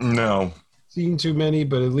outfit. No. Seen too many,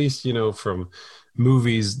 but at least, from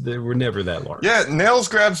movies, they were never that large. Yeah, Nails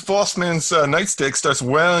grabs Bossman's nightstick, starts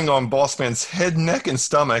wailing on Bossman's head, neck, and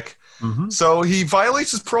stomach. Mm-hmm. So he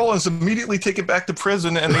violates his parole and is immediately taken back to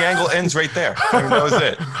prison, and the angle ends right there. I mean, that was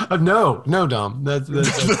it. No, Dom.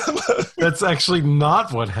 That's actually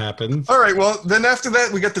not what happened. All right, well, then after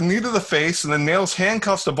that, we got the knee to the face, and then Nails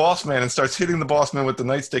handcuffs the Bossman and starts hitting the Bossman with the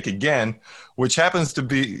nightstick again, which happens to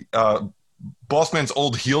be Bossman's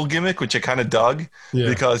old heel gimmick, which I kind of dug,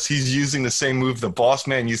 because he's using the same move the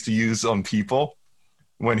Bossman used to use on people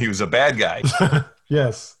when he was a bad guy.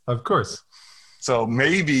 Yes, of course. So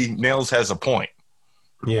maybe Nails has a point.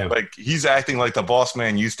 Yeah. Like he's acting like the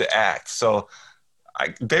Bossman used to act. So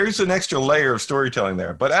there's an extra layer of storytelling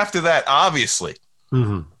there. But after that, obviously,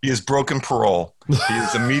 he has broken parole. He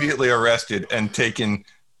is immediately arrested and taken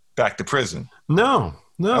back to prison. No,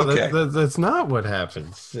 okay. That's not what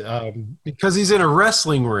happens. Because he's in a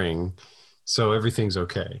wrestling ring, so everything's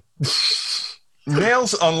okay.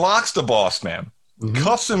 Nails unlocks the Bossman,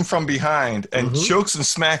 cuffs him from behind, and chokes and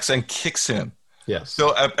smacks and kicks him. Yes.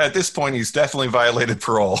 So at this point, he's definitely violated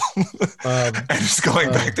parole and he's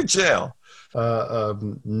going back to jail.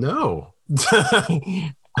 No.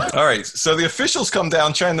 All right. So the officials come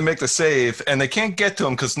down trying to make the save, and they can't get to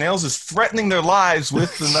him because Nails is threatening their lives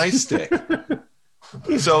with the nightstick.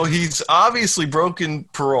 So he's obviously broken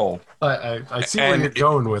parole. I see where you're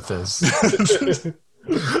going with this.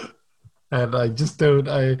 And I just don't.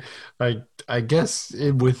 I guess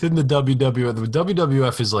within the WWF, the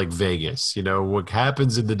WWF is like Vegas. What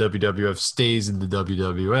happens in the WWF stays in the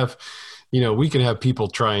WWF. We can have people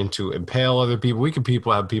trying to impale other people. We can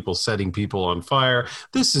have people setting people on fire.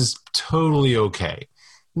 This is totally okay.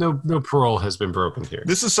 No parole has been broken here.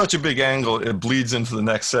 This is such a big angle. It bleeds into the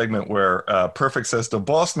next segment where Perfect says the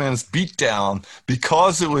Bossman's beatdown,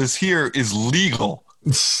 because it was here, is legal.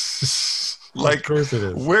 Like, of course it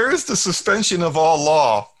is. Where is the suspension of all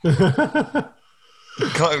law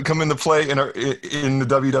come into play in the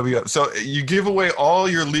WWF? So you give away all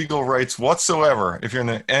your legal rights whatsoever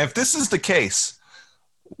and if this is the case,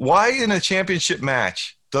 why in a championship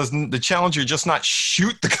match doesn't the challenger just not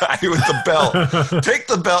shoot the guy with the belt, take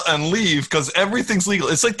the belt and leave because everything's legal?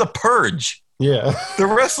 It's like the Purge. Yeah. The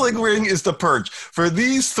wrestling ring is the Purge. For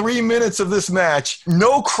these 3 minutes of this match,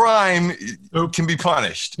 no crime can be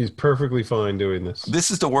punished. He's perfectly fine doing this.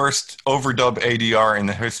 This is the worst overdub ADR in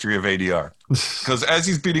the history of ADR. Because as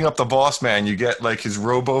he's beating up the Bossman, you get like his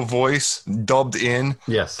robo voice dubbed in.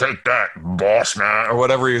 Yes. Take that, Bossman, or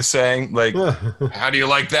whatever he was saying. Like, how do you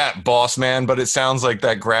like that, Bossman? But it sounds like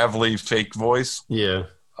that gravelly fake voice. Yeah.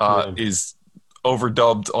 Is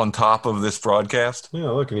overdubbed on top of this broadcast. Yeah,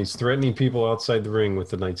 look, and he's threatening people outside the ring with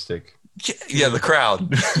the nightstick. Yeah, the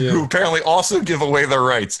crowd, who apparently also give away their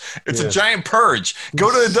rights. It's a giant purge. Go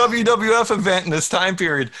to a WWF event in this time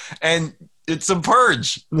period, and it's a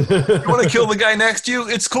purge. You want to kill the guy next to you?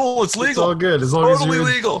 It's cool. It's legal. It's all good. As long totally as you're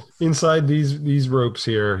legal. Inside these ropes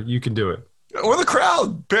here, you can do it. Or the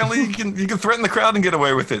crowd. Apparently, you can threaten the crowd and get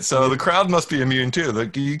away with it. So the crowd must be immune too.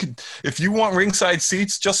 Like if you want ringside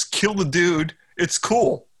seats, just kill the dude. It's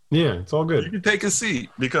cool. Yeah, it's all good. You can take a seat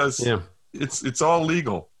because it's all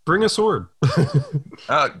legal. Bring a sword.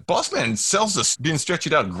 Bossman sells us being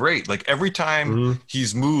stretched out great. Like every time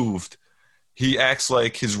he's moved, he acts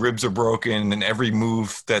like his ribs are broken, and every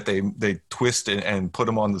move that they twist and put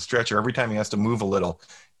him on the stretcher, every time he has to move a little,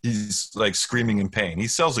 he's like screaming in pain. He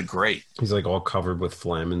sells it great. He's like all covered with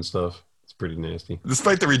phlegm and stuff. It's pretty nasty.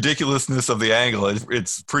 Despite the ridiculousness of the angle,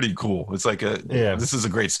 it's pretty cool. It's like this is a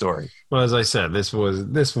great story. Well, as I said, this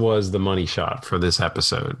was the money shot for this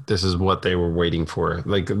episode. This is what they were waiting for.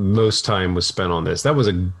 Like most time was spent on this. That was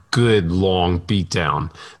a good long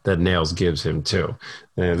beatdown that Nails gives him too.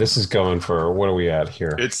 And this is going for, what are we at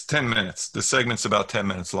here? It's 10 minutes. The segment's about 10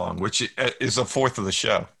 minutes long, which is a fourth of the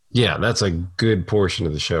show. Yeah, that's a good portion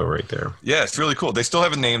of the show right there. Yeah, it's really cool. They still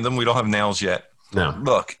haven't named them. We don't have Nails yet. No.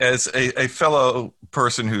 Look, as a fellow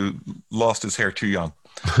person who lost his hair too young,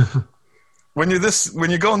 when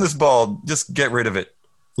you're going this bald, just get rid of it.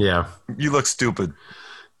 Yeah. You look stupid.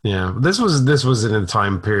 Yeah, this was in a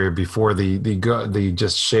time period before the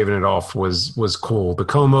just shaving it off was cool. The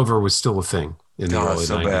comb over was still a thing in the early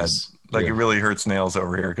 90s. Bad. It really hurts Nails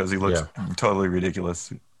over here because he looks totally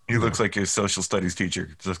ridiculous. He looks like your social studies teacher.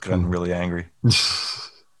 Just gotten really angry.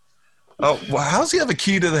 Oh, well, how does he have a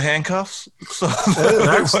key to the handcuffs?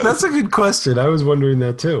 That's a good question. I was wondering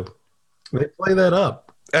that too. They play that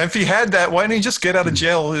up. And if he had that, why didn't he just get out of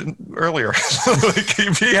jail earlier? Like,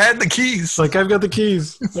 if he had the keys. Like, I've got the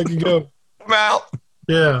keys. I can go. I'm out.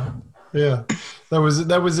 Yeah.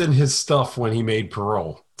 That was in his stuff when he made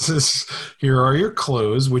parole. Here are your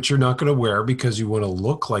clothes, which you're not going to wear because you want to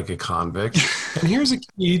look like a convict. And here's a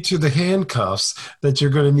key to the handcuffs that you're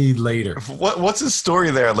going to need later. What's his story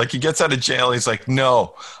there? Like, he gets out of jail. He's like,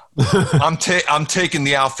 no, I'm taking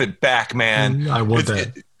the outfit back, man. I want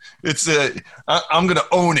that. I'm going to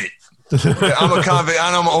own it. I'm a convict.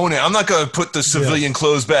 I'm going to own it. I'm not going to put the civilian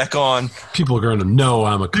clothes back on. People are going to know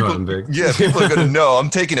I'm a convict. Yeah, people are going to know. I'm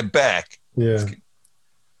taking it back. Yeah.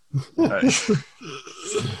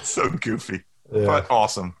 So goofy, but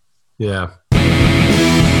awesome. Yeah.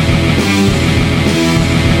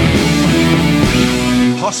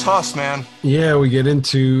 Huss, man. Yeah, we get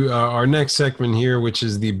into our next segment here, which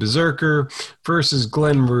is the Berserker versus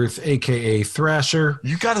Glenn Ruth, a.k.a. Thrasher.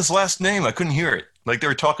 You got his last name. I couldn't hear it. Like, they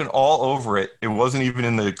were talking all over it. It wasn't even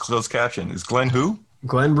in the closed caption. Is Glenn who?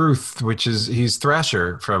 Glenn Ruth, he's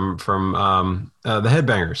Thrasher from the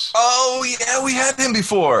Headbangers. Oh, yeah, we had him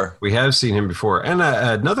before. We have seen him before. And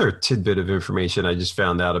another tidbit of information I just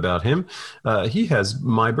found out about him, he has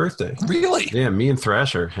my birthday. Really? Yeah, me and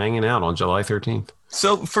Thrasher hanging out on July 13th.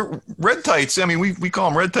 So for Red Tights, I mean, we call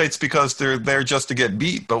them Red Tights because they're there just to get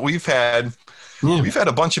beat, but we've had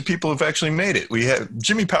a bunch of people who've actually made it. We had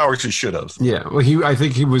Jimmy Powers who should have. Yeah, well, I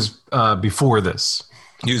think he was before this.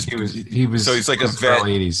 He was. So he's like a vet.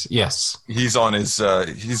 80s. Yes. He's on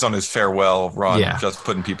his farewell run, just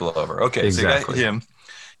putting people over. Okay, exactly. So you got him.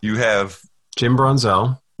 You have Jim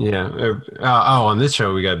Bronzell. Yeah. On this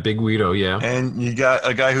show we got Big Guido. Yeah. And you got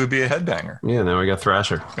a guy who would be a headbanger. Yeah. Now we got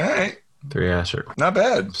Thrasher. All right. Thrasher. Not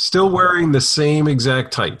bad. Still wearing the same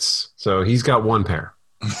exact tights. So he's got one pair.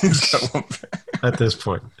 At this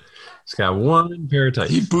point, he's got one pair of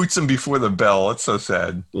tights. He boots him before the bell. It's so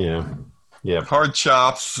sad. Yeah. Yeah. Hard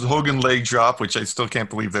chops, Hogan leg drop, which I still can't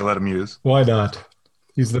believe they let him use. Why not?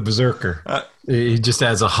 He's the Berserker. He just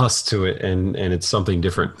adds a husk to it, and it's something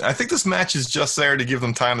different. I think this match is just there to give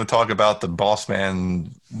them time to talk about the boss man,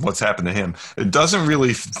 what's happened to him. It doesn't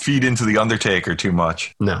really feed into the Undertaker too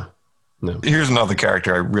much. No. Here's another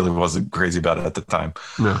character I really wasn't crazy about it at the time.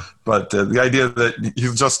 No. But the idea that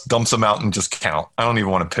he just dumps him out and just count. I don't even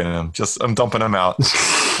want to pin him. I'm dumping him out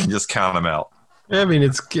and just count him out. I mean,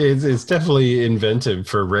 it's definitely inventive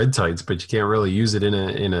for Red Tights, but you can't really use it in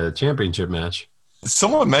a championship match.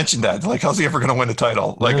 Someone mentioned that. Like, how's he ever going to win a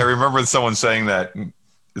title? Like, I remember someone saying that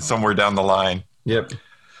somewhere down the line. Yep.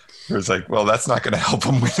 It was like, well, that's not going to help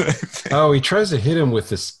him win anything. Oh, he tries to hit him with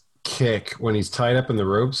this kick when he's tied up in the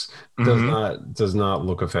ropes. Does not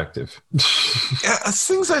look effective. Yeah,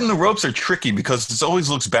 things in the ropes are tricky because it always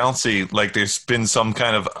looks bouncy, like there's been some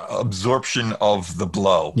kind of absorption of the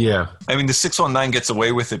blow. Yeah. I mean, the 619 gets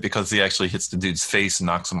away with it because he actually hits the dude's face and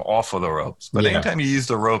knocks him off of the ropes. But anytime you use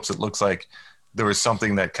the ropes, it looks like there was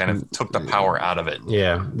something that kind of took the power out of it.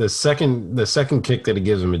 Yeah. The second kick that he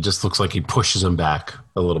gives him, it just looks like he pushes him back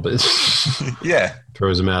a little bit. Yeah.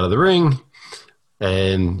 Throws him out of the ring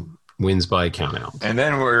and wins by count out. And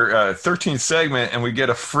then we're 13th segment, and we get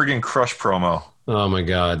a friggin' Crush promo. Oh, my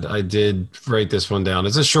God. I did write this one down.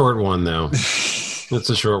 It's a short one, though. It's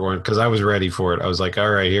a short one because I was ready for it. I was like, all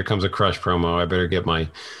right, here comes a Crush promo. I better get my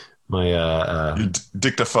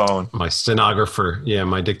dictaphone. My stenographer. Yeah,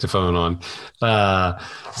 my dictaphone on.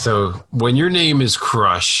 So when your name is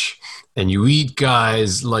Crush and you eat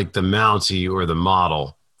guys like the Mountie or the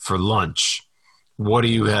Model for lunch, what do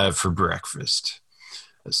you have for breakfast?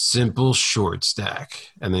 a simple short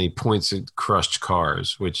stack. And then he points at crushed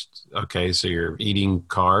cars, which, okay, so you're eating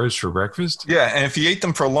cars for breakfast? Yeah, and if he ate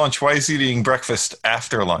them for lunch, why is he eating breakfast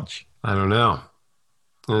after lunch? I don't know.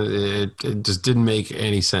 It just didn't make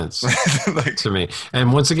any sense to me.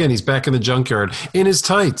 And once again, he's back in the junkyard in his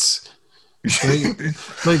tights.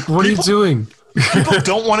 Like what are you doing? People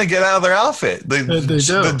don't want to get out of their outfit.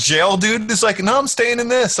 The jail dude is like, no, I'm staying in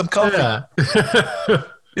this. I'm comfy. Yeah.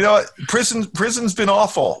 You know what? Prison's been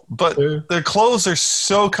awful, but their clothes are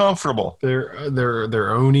so comfortable.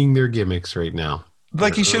 They're owning their gimmicks right now.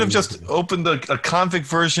 Like you should have just opened a convict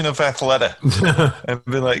version of Athleta and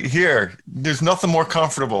been like, here, there's nothing more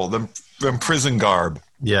comfortable than prison garb.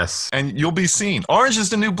 Yes. And you'll be seen. Orange is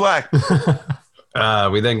the new black.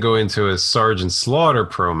 We then go into a Sergeant Slaughter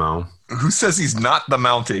promo. Who says he's not the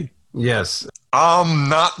Mountie? Yes. I'm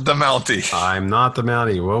not the Mountie. I'm not the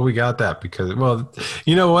Mountie. Well, we got that because, well,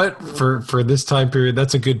 you know what? For this time period,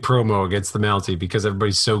 that's a good promo against the Mountie because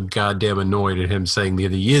everybody's so goddamn annoyed at him saying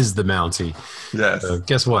that he is the Mountie. Yes.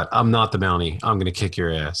 Guess what? I'm not the Mountie. I'm going to kick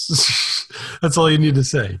your ass. That's all you need to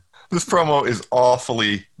say. This promo is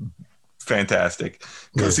awfully fantastic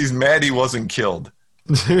because he's mad he wasn't killed.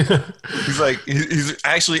 He's like, he's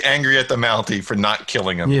actually angry at the Mountie for not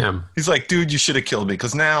killing him. Yeah. He's like, dude, you should have killed me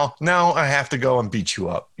because now I have to go and beat you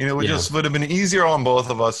up. You know, it just would have been easier on both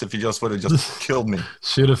of us if you just would have just killed me.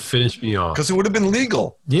 Should have finished me off. Because it would have been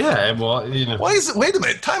legal. Yeah. Well, you know. Why is it? Wait a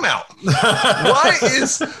minute. Time out. Why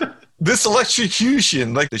is this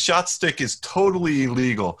electrocution, like the shot stick is totally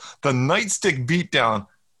illegal. The nightstick beatdown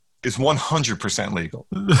is 100% legal.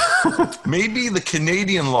 Maybe the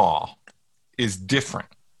Canadian law is different.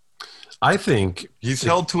 I think he's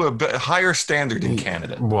held to a higher standard in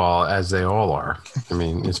Canada. Well, as they all are. I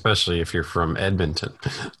mean, especially if you're from Edmonton.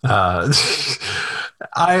 I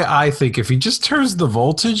think if he just turns the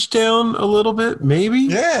voltage down a little bit, maybe.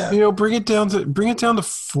 Yeah. You know, bring it down to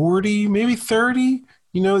 40, maybe 30.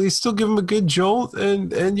 You know, you still give him a good jolt,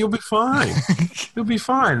 and you'll be fine. You'll be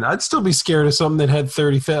fine. I'd still be scared of something that had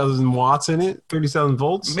 30,000 watts in it, 30,000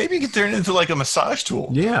 volts. Maybe you could turn it into like a massage tool.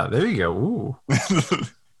 Yeah, there you go. Ooh.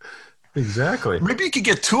 Exactly. Maybe you could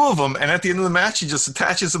get two of them, and at the end of the match, he just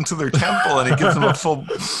attaches them to their temple, and it gives them a full,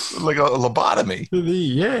 like a lobotomy.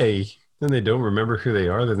 Yay. Then they don't remember who they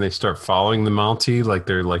are. Then they start following the Mountie like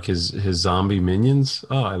they're like his zombie minions.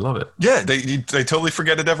 Oh, I love it. Yeah, they totally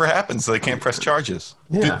forget it ever happened, so they can't press charges.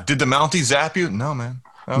 Yeah. Did the Mountie zap you? No, man.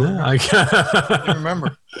 I can't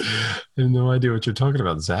remember. I have no idea what you're talking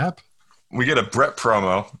about. Zap? We get a Brett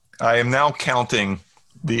promo. I am now counting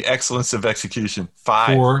the excellence of execution.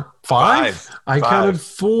 5. 4. 5? I counted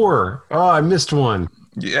 4. Oh, I missed one.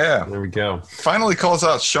 Yeah. There we go. Finally calls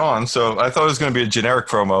out Shawn, so I thought it was going to be a generic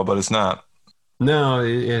promo, but it's not. No,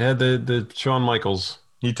 it had the Shawn Michaels.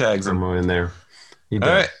 He tags him in there. All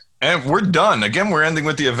right. And we're done. Again, we're ending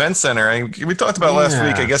with the event center. And we talked about last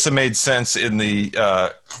week. I guess it made sense in the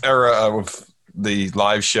era of the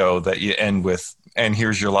live show that you end with, and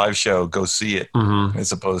here's your live show, go see it,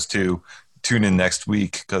 as opposed to tune in next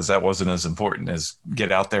week, because that wasn't as important as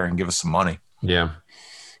get out there and give us some money. Yeah.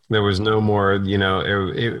 There was no more, you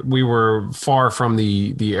know, we were far from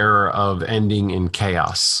the era of ending in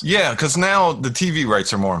chaos. Yeah, because now the TV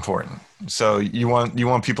rights are more important. So you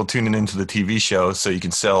want people tuning into the TV show so you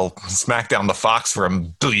can sell SmackDown to Fox for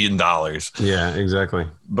 $1 billion. Yeah, exactly.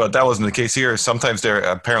 But that wasn't the case here. Sometimes they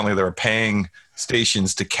were paying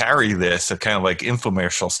stations to carry this, kind of like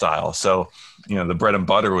infomercial style. So, you know, the bread and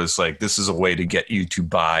butter was like, this is a way to get you to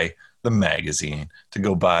buy the magazine, to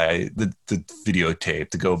go buy the videotape,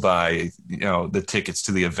 to go buy, you know, the tickets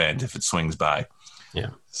to the event if it swings by. Yeah.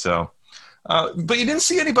 So, but you didn't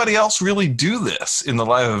see anybody else really do this in the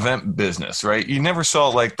live event business, right? You never saw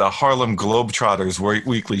like the Harlem Globetrotters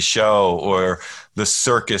weekly show, or the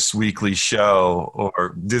Circus weekly show,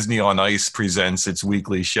 or Disney on Ice presents its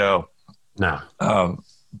weekly show. No.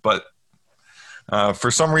 But for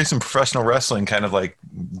some reason, professional wrestling kind of like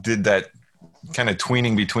did that kind of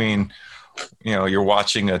tweening between, you know, you're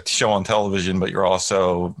watching a show on television, but you're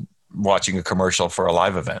also watching a commercial for a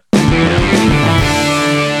live event.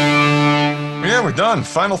 Yeah, we're done.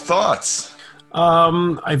 Final thoughts.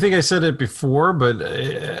 I think I said it before, but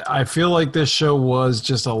I feel like this show was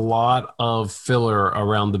just a lot of filler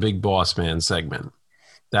around the Big Boss Man segment.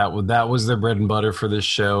 That was their bread and butter for this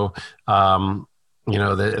show. You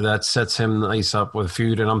know, that sets him nice up with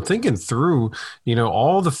feud. And I'm thinking through, you know,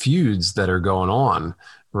 all the feuds that are going on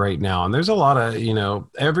right now. And there's a lot of, you know,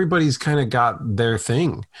 everybody's kind of got their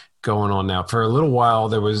thing going on now. For a little while,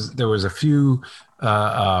 there was a few,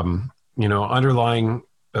 you know, underlying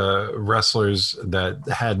wrestlers that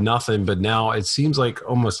had nothing, but now it seems like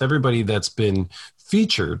almost everybody that's been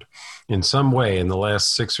featured in some way in the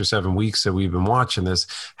last 6 or 7 weeks that we've been watching this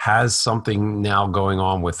has something now going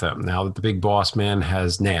on with them. Now that the Big Boss Man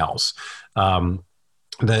has nails.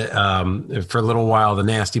 For a little while, the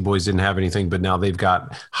Nasty Boys didn't have anything, but now they've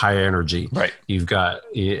got high energy. Right. You've got,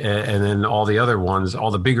 and then all the other ones,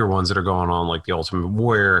 all the bigger ones that are going on, like the Ultimate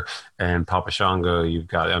Warrior and Papa Shango. You've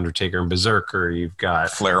got Undertaker and Berserker. You've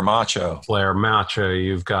got Flair Macho.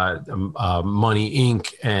 You've got Money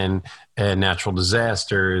Inc. and Natural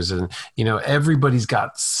Disasters, and everybody's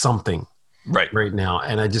got something right now.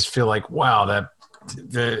 And I just feel like, wow, that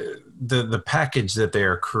the package that they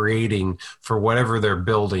are creating for whatever they're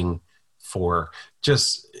building for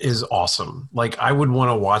just is awesome. Like, I would want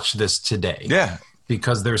to watch this today. Yeah.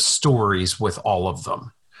 Because there's stories with all of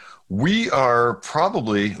them. We are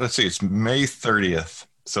probably, let's see, it's May 30th.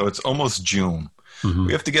 So it's almost June. Mm-hmm.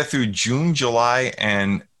 We have to get through June, July,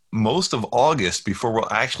 and most of August before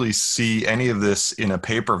we'll actually see any of this in a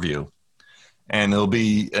pay-per-view. And it'll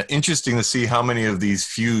be interesting to see how many of these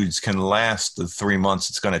feuds can last the 3 months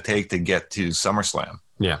it's going to take to get to SummerSlam.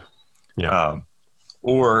 Yeah. Yeah.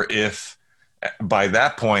 Or if by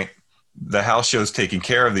that point, the house show's taking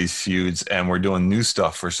care of these feuds and we're doing new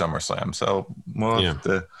stuff for SummerSlam. So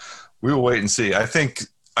we will wait and see. I think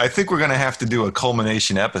we're going to have to do a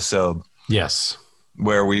culmination episode. Yes.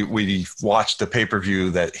 Where we watch the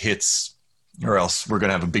pay-per-view that hits, or else we're going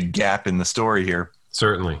to have a big gap in the story here.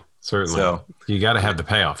 Certainly. So you got to have the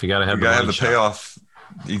papayoff. You got to have the payoff.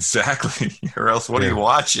 Exactly. Or else what are you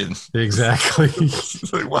watching? Exactly.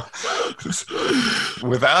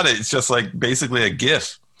 Without it, it's just like basically a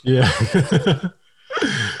GIF. Yeah.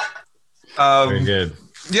 Very good.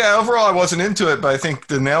 Yeah, overall I wasn't into it, but I think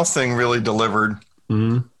the nails thing really delivered.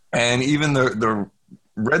 Mm-hmm. And even the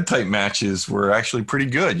red tight matches were actually pretty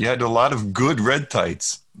good. You had a lot of good red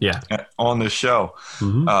tights on this show.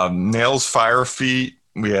 Mm-hmm. Nails, Fire Feet.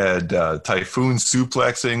 We had Typhoon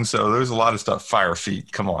suplexing, so there's a lot of stuff. Fire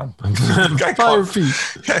Feet, come on. Fire Feet.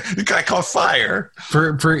 The guy called Fire.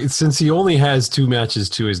 Since he only has 2 matches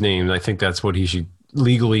to his name, I think that's what he should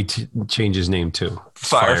legally change his name to.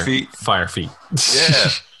 Fire Feet. Fire Feet. Yeah.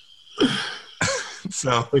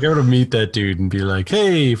 So like, I would meet that dude and be like,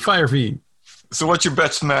 hey, Fire Feet. So what's your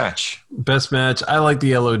best match? Best match? I like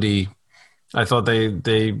the LOD. I thought they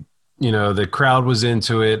the crowd was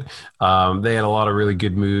into it. They had a lot of really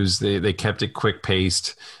good moves. They kept it quick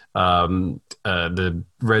paced. The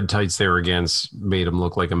red tights they were against made them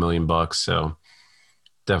look like $1 million. So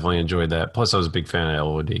definitely enjoyed that. Plus, I was a big fan of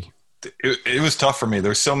LOD. It was tough for me.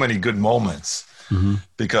 There's so many good moments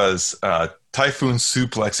because Typhoon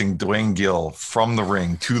suplexing Dwayne Gill from the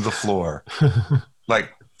ring to the floor. Like,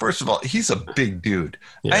 first of all, he's a big dude.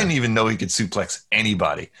 Yeah. I didn't even know he could suplex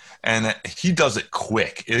anybody. And he does it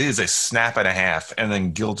quick. It is a snap and a half, and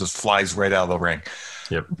then Gill just flies right out of the ring.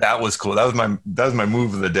 Yep. That was cool. That was my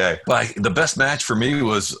move of the day. But the best match for me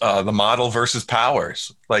was the Model versus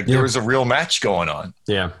Powers. Like, there was a real match going on.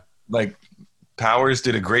 Yeah. Like, Powers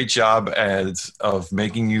did a great job of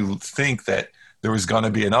making you think that there was going to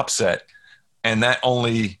be an upset. And that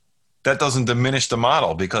doesn't diminish the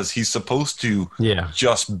Model, because he's supposed to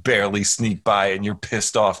just barely sneak by, and you're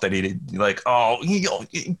pissed off that he did. Like, he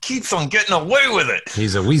keeps on getting away with it.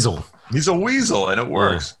 He's a weasel. And it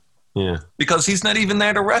works. Yeah. Because he's not even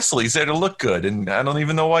there to wrestle. He's there to look good. And I don't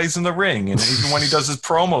even know why he's in the ring. And even when he does his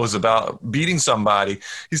promos about beating somebody,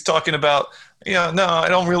 he's talking about, no, I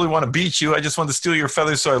don't really want to beat you. I just want to steal your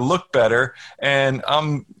feathers so I look better. And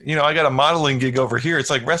I got a modeling gig over here. It's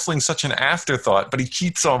like wrestling's such an afterthought, but he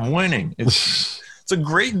keeps on winning. It's a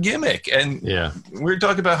great gimmick. And we're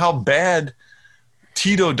talking about how bad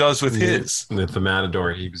Tito does with his. With the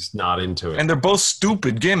Matador, he was not into it. And they're both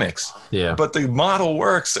stupid gimmicks. Yeah. But the model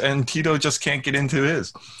works, and Tito just can't get into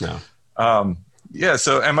his. No. And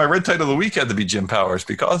my red tight of the week had to be Jim Powers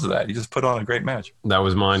because of that. He just put on a great match. That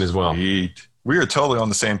was mine as well. Sweet. We are totally on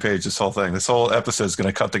the same page, this whole thing. This whole episode is going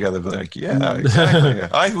to cut together. Like, yeah, exactly.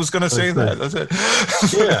 I was going to say that. That's it.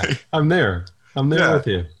 Yeah, I'm there with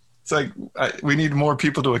you. It's like we need more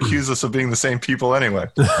people to accuse us of being the same people anyway.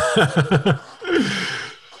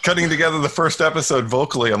 Cutting together the first episode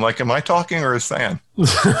vocally, I'm like, am I talking or is Than?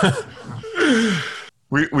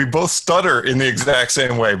 we both stutter in the exact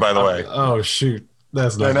same way, by the way. Oh, shoot.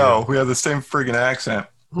 That's not I know. Good. We have the same friggin' accent.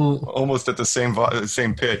 Almost at the same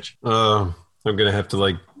pitch. I'm going to have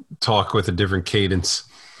to talk with a different cadence.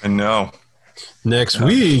 I know. Next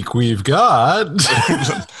week, we've got...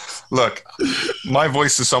 Look, my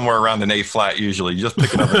voice is somewhere around an A flat usually. You just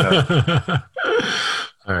pick it up a note.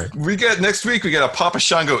 All right. Next week, we get a Papa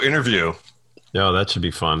Shango interview. No, that should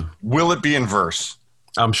be fun. Will it be in verse?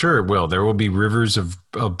 I'm sure it will. There will be rivers of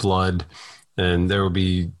blood, and there will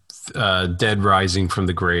be dead rising from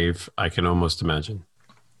the grave. I can almost imagine.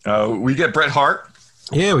 We get Bret Hart.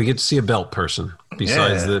 Yeah, we get to see a belt person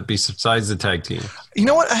besides the tag team. You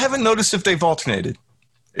know what? I haven't noticed if they've alternated.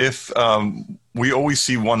 If we always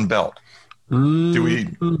see one belt. Do we,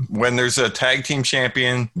 when there's a tag team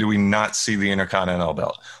champion, do we not see the Intercontinental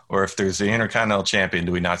belt? Or if there's the Intercontinental champion,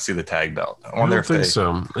 do we not see the tag belt? I don't think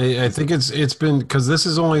so. I think it's been, because this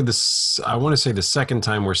is only I want to say the second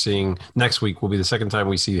time we're seeing, next week will be the second time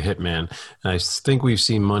we see Hitman. And I think we've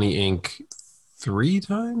seen Money Inc. 3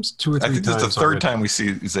 times, 2 or 3 times. I think this is the third time we see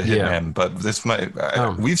is a Hitman, but this might,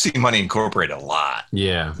 we've seen Money Incorporated a lot.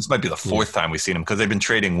 Yeah. This might be the 4th time we've seen them because they've been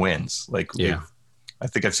trading wins. I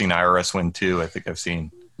think I've seen IRS win 2. I think I've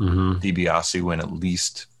seen DiBiase win at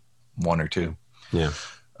least 1 or 2. Yeah.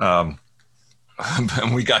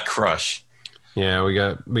 And we got Crush. Yeah, we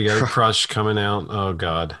got Crush coming out. Oh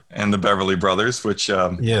God. And the Beverly Brothers, which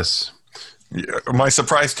yes, my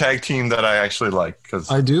surprise tag team that I actually like, because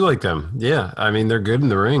I do like them. Yeah, I mean they're good in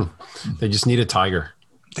the ring. They just need a tiger.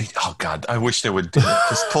 Oh God, I wish they would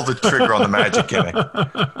just pull the trigger on the magic gimmick.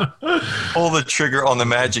 Pull the trigger on the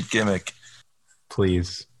magic gimmick.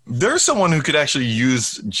 Please. There's someone who could actually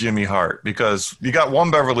use Jimmy Hart, because you got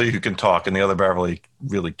one Beverly who can talk and the other Beverly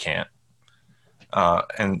really can't.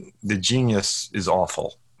 And the genius is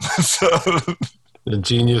awful. So the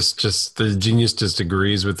genius just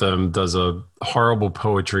agrees with them, does a horrible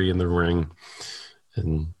poetry in the ring.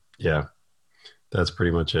 And yeah, that's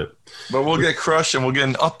pretty much it. But we'll get Crush and we'll get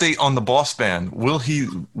an update on the Boss Man. Will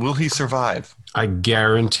he survive? I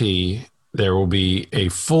guarantee there will be a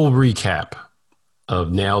full recap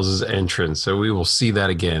of Nails' entrance. So we will see that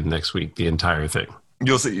again next week, the entire thing.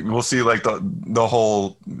 We'll see like the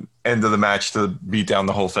whole end of the match to beat down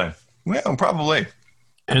the whole thing. Well, probably.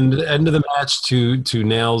 And the end of the match to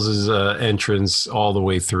Nails' entrance all the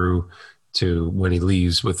way through to when he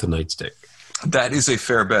leaves with the nightstick. That is a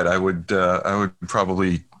fair bet. I would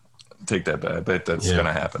probably take that bet. I bet that's going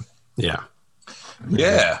to happen. Yeah.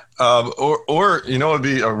 Yeah. Or you know, it'd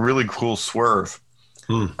be a really cool swerve.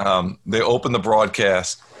 They open the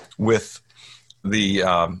broadcast with the,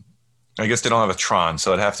 I guess they don't have a Tron,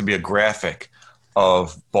 so it'd have to be a graphic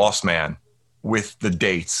of Boss Man with the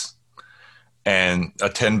dates and a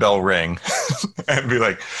 10-bell ring and be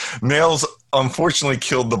like, Nails unfortunately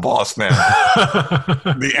killed the Boss Man.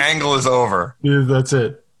 The angle is over. Yeah, that's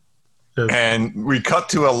it. Yes. And we cut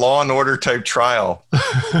to a Law and Order type trial.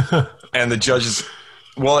 And the judges,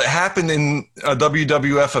 well, it happened in a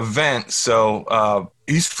WWF event, so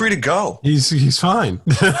he's free to go. He's fine.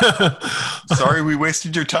 Sorry we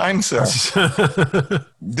wasted your time, sir.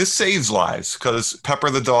 This saves lives, because Pepper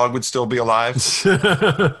the dog would still be alive.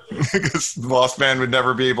 Because the Boss Man would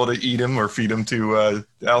never be able to eat him or feed him to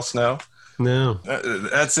Al Snow. No.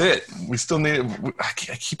 That's it. We still need it. I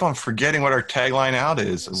keep on forgetting what our tagline out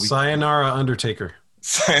is. Sayonara, Undertaker.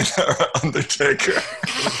 Sayonara, Undertaker.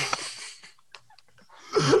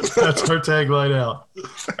 That's our tagline out.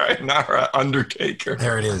 Sayonara, Undertaker.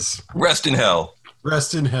 There it is. Rest in hell.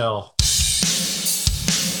 Rest in hell.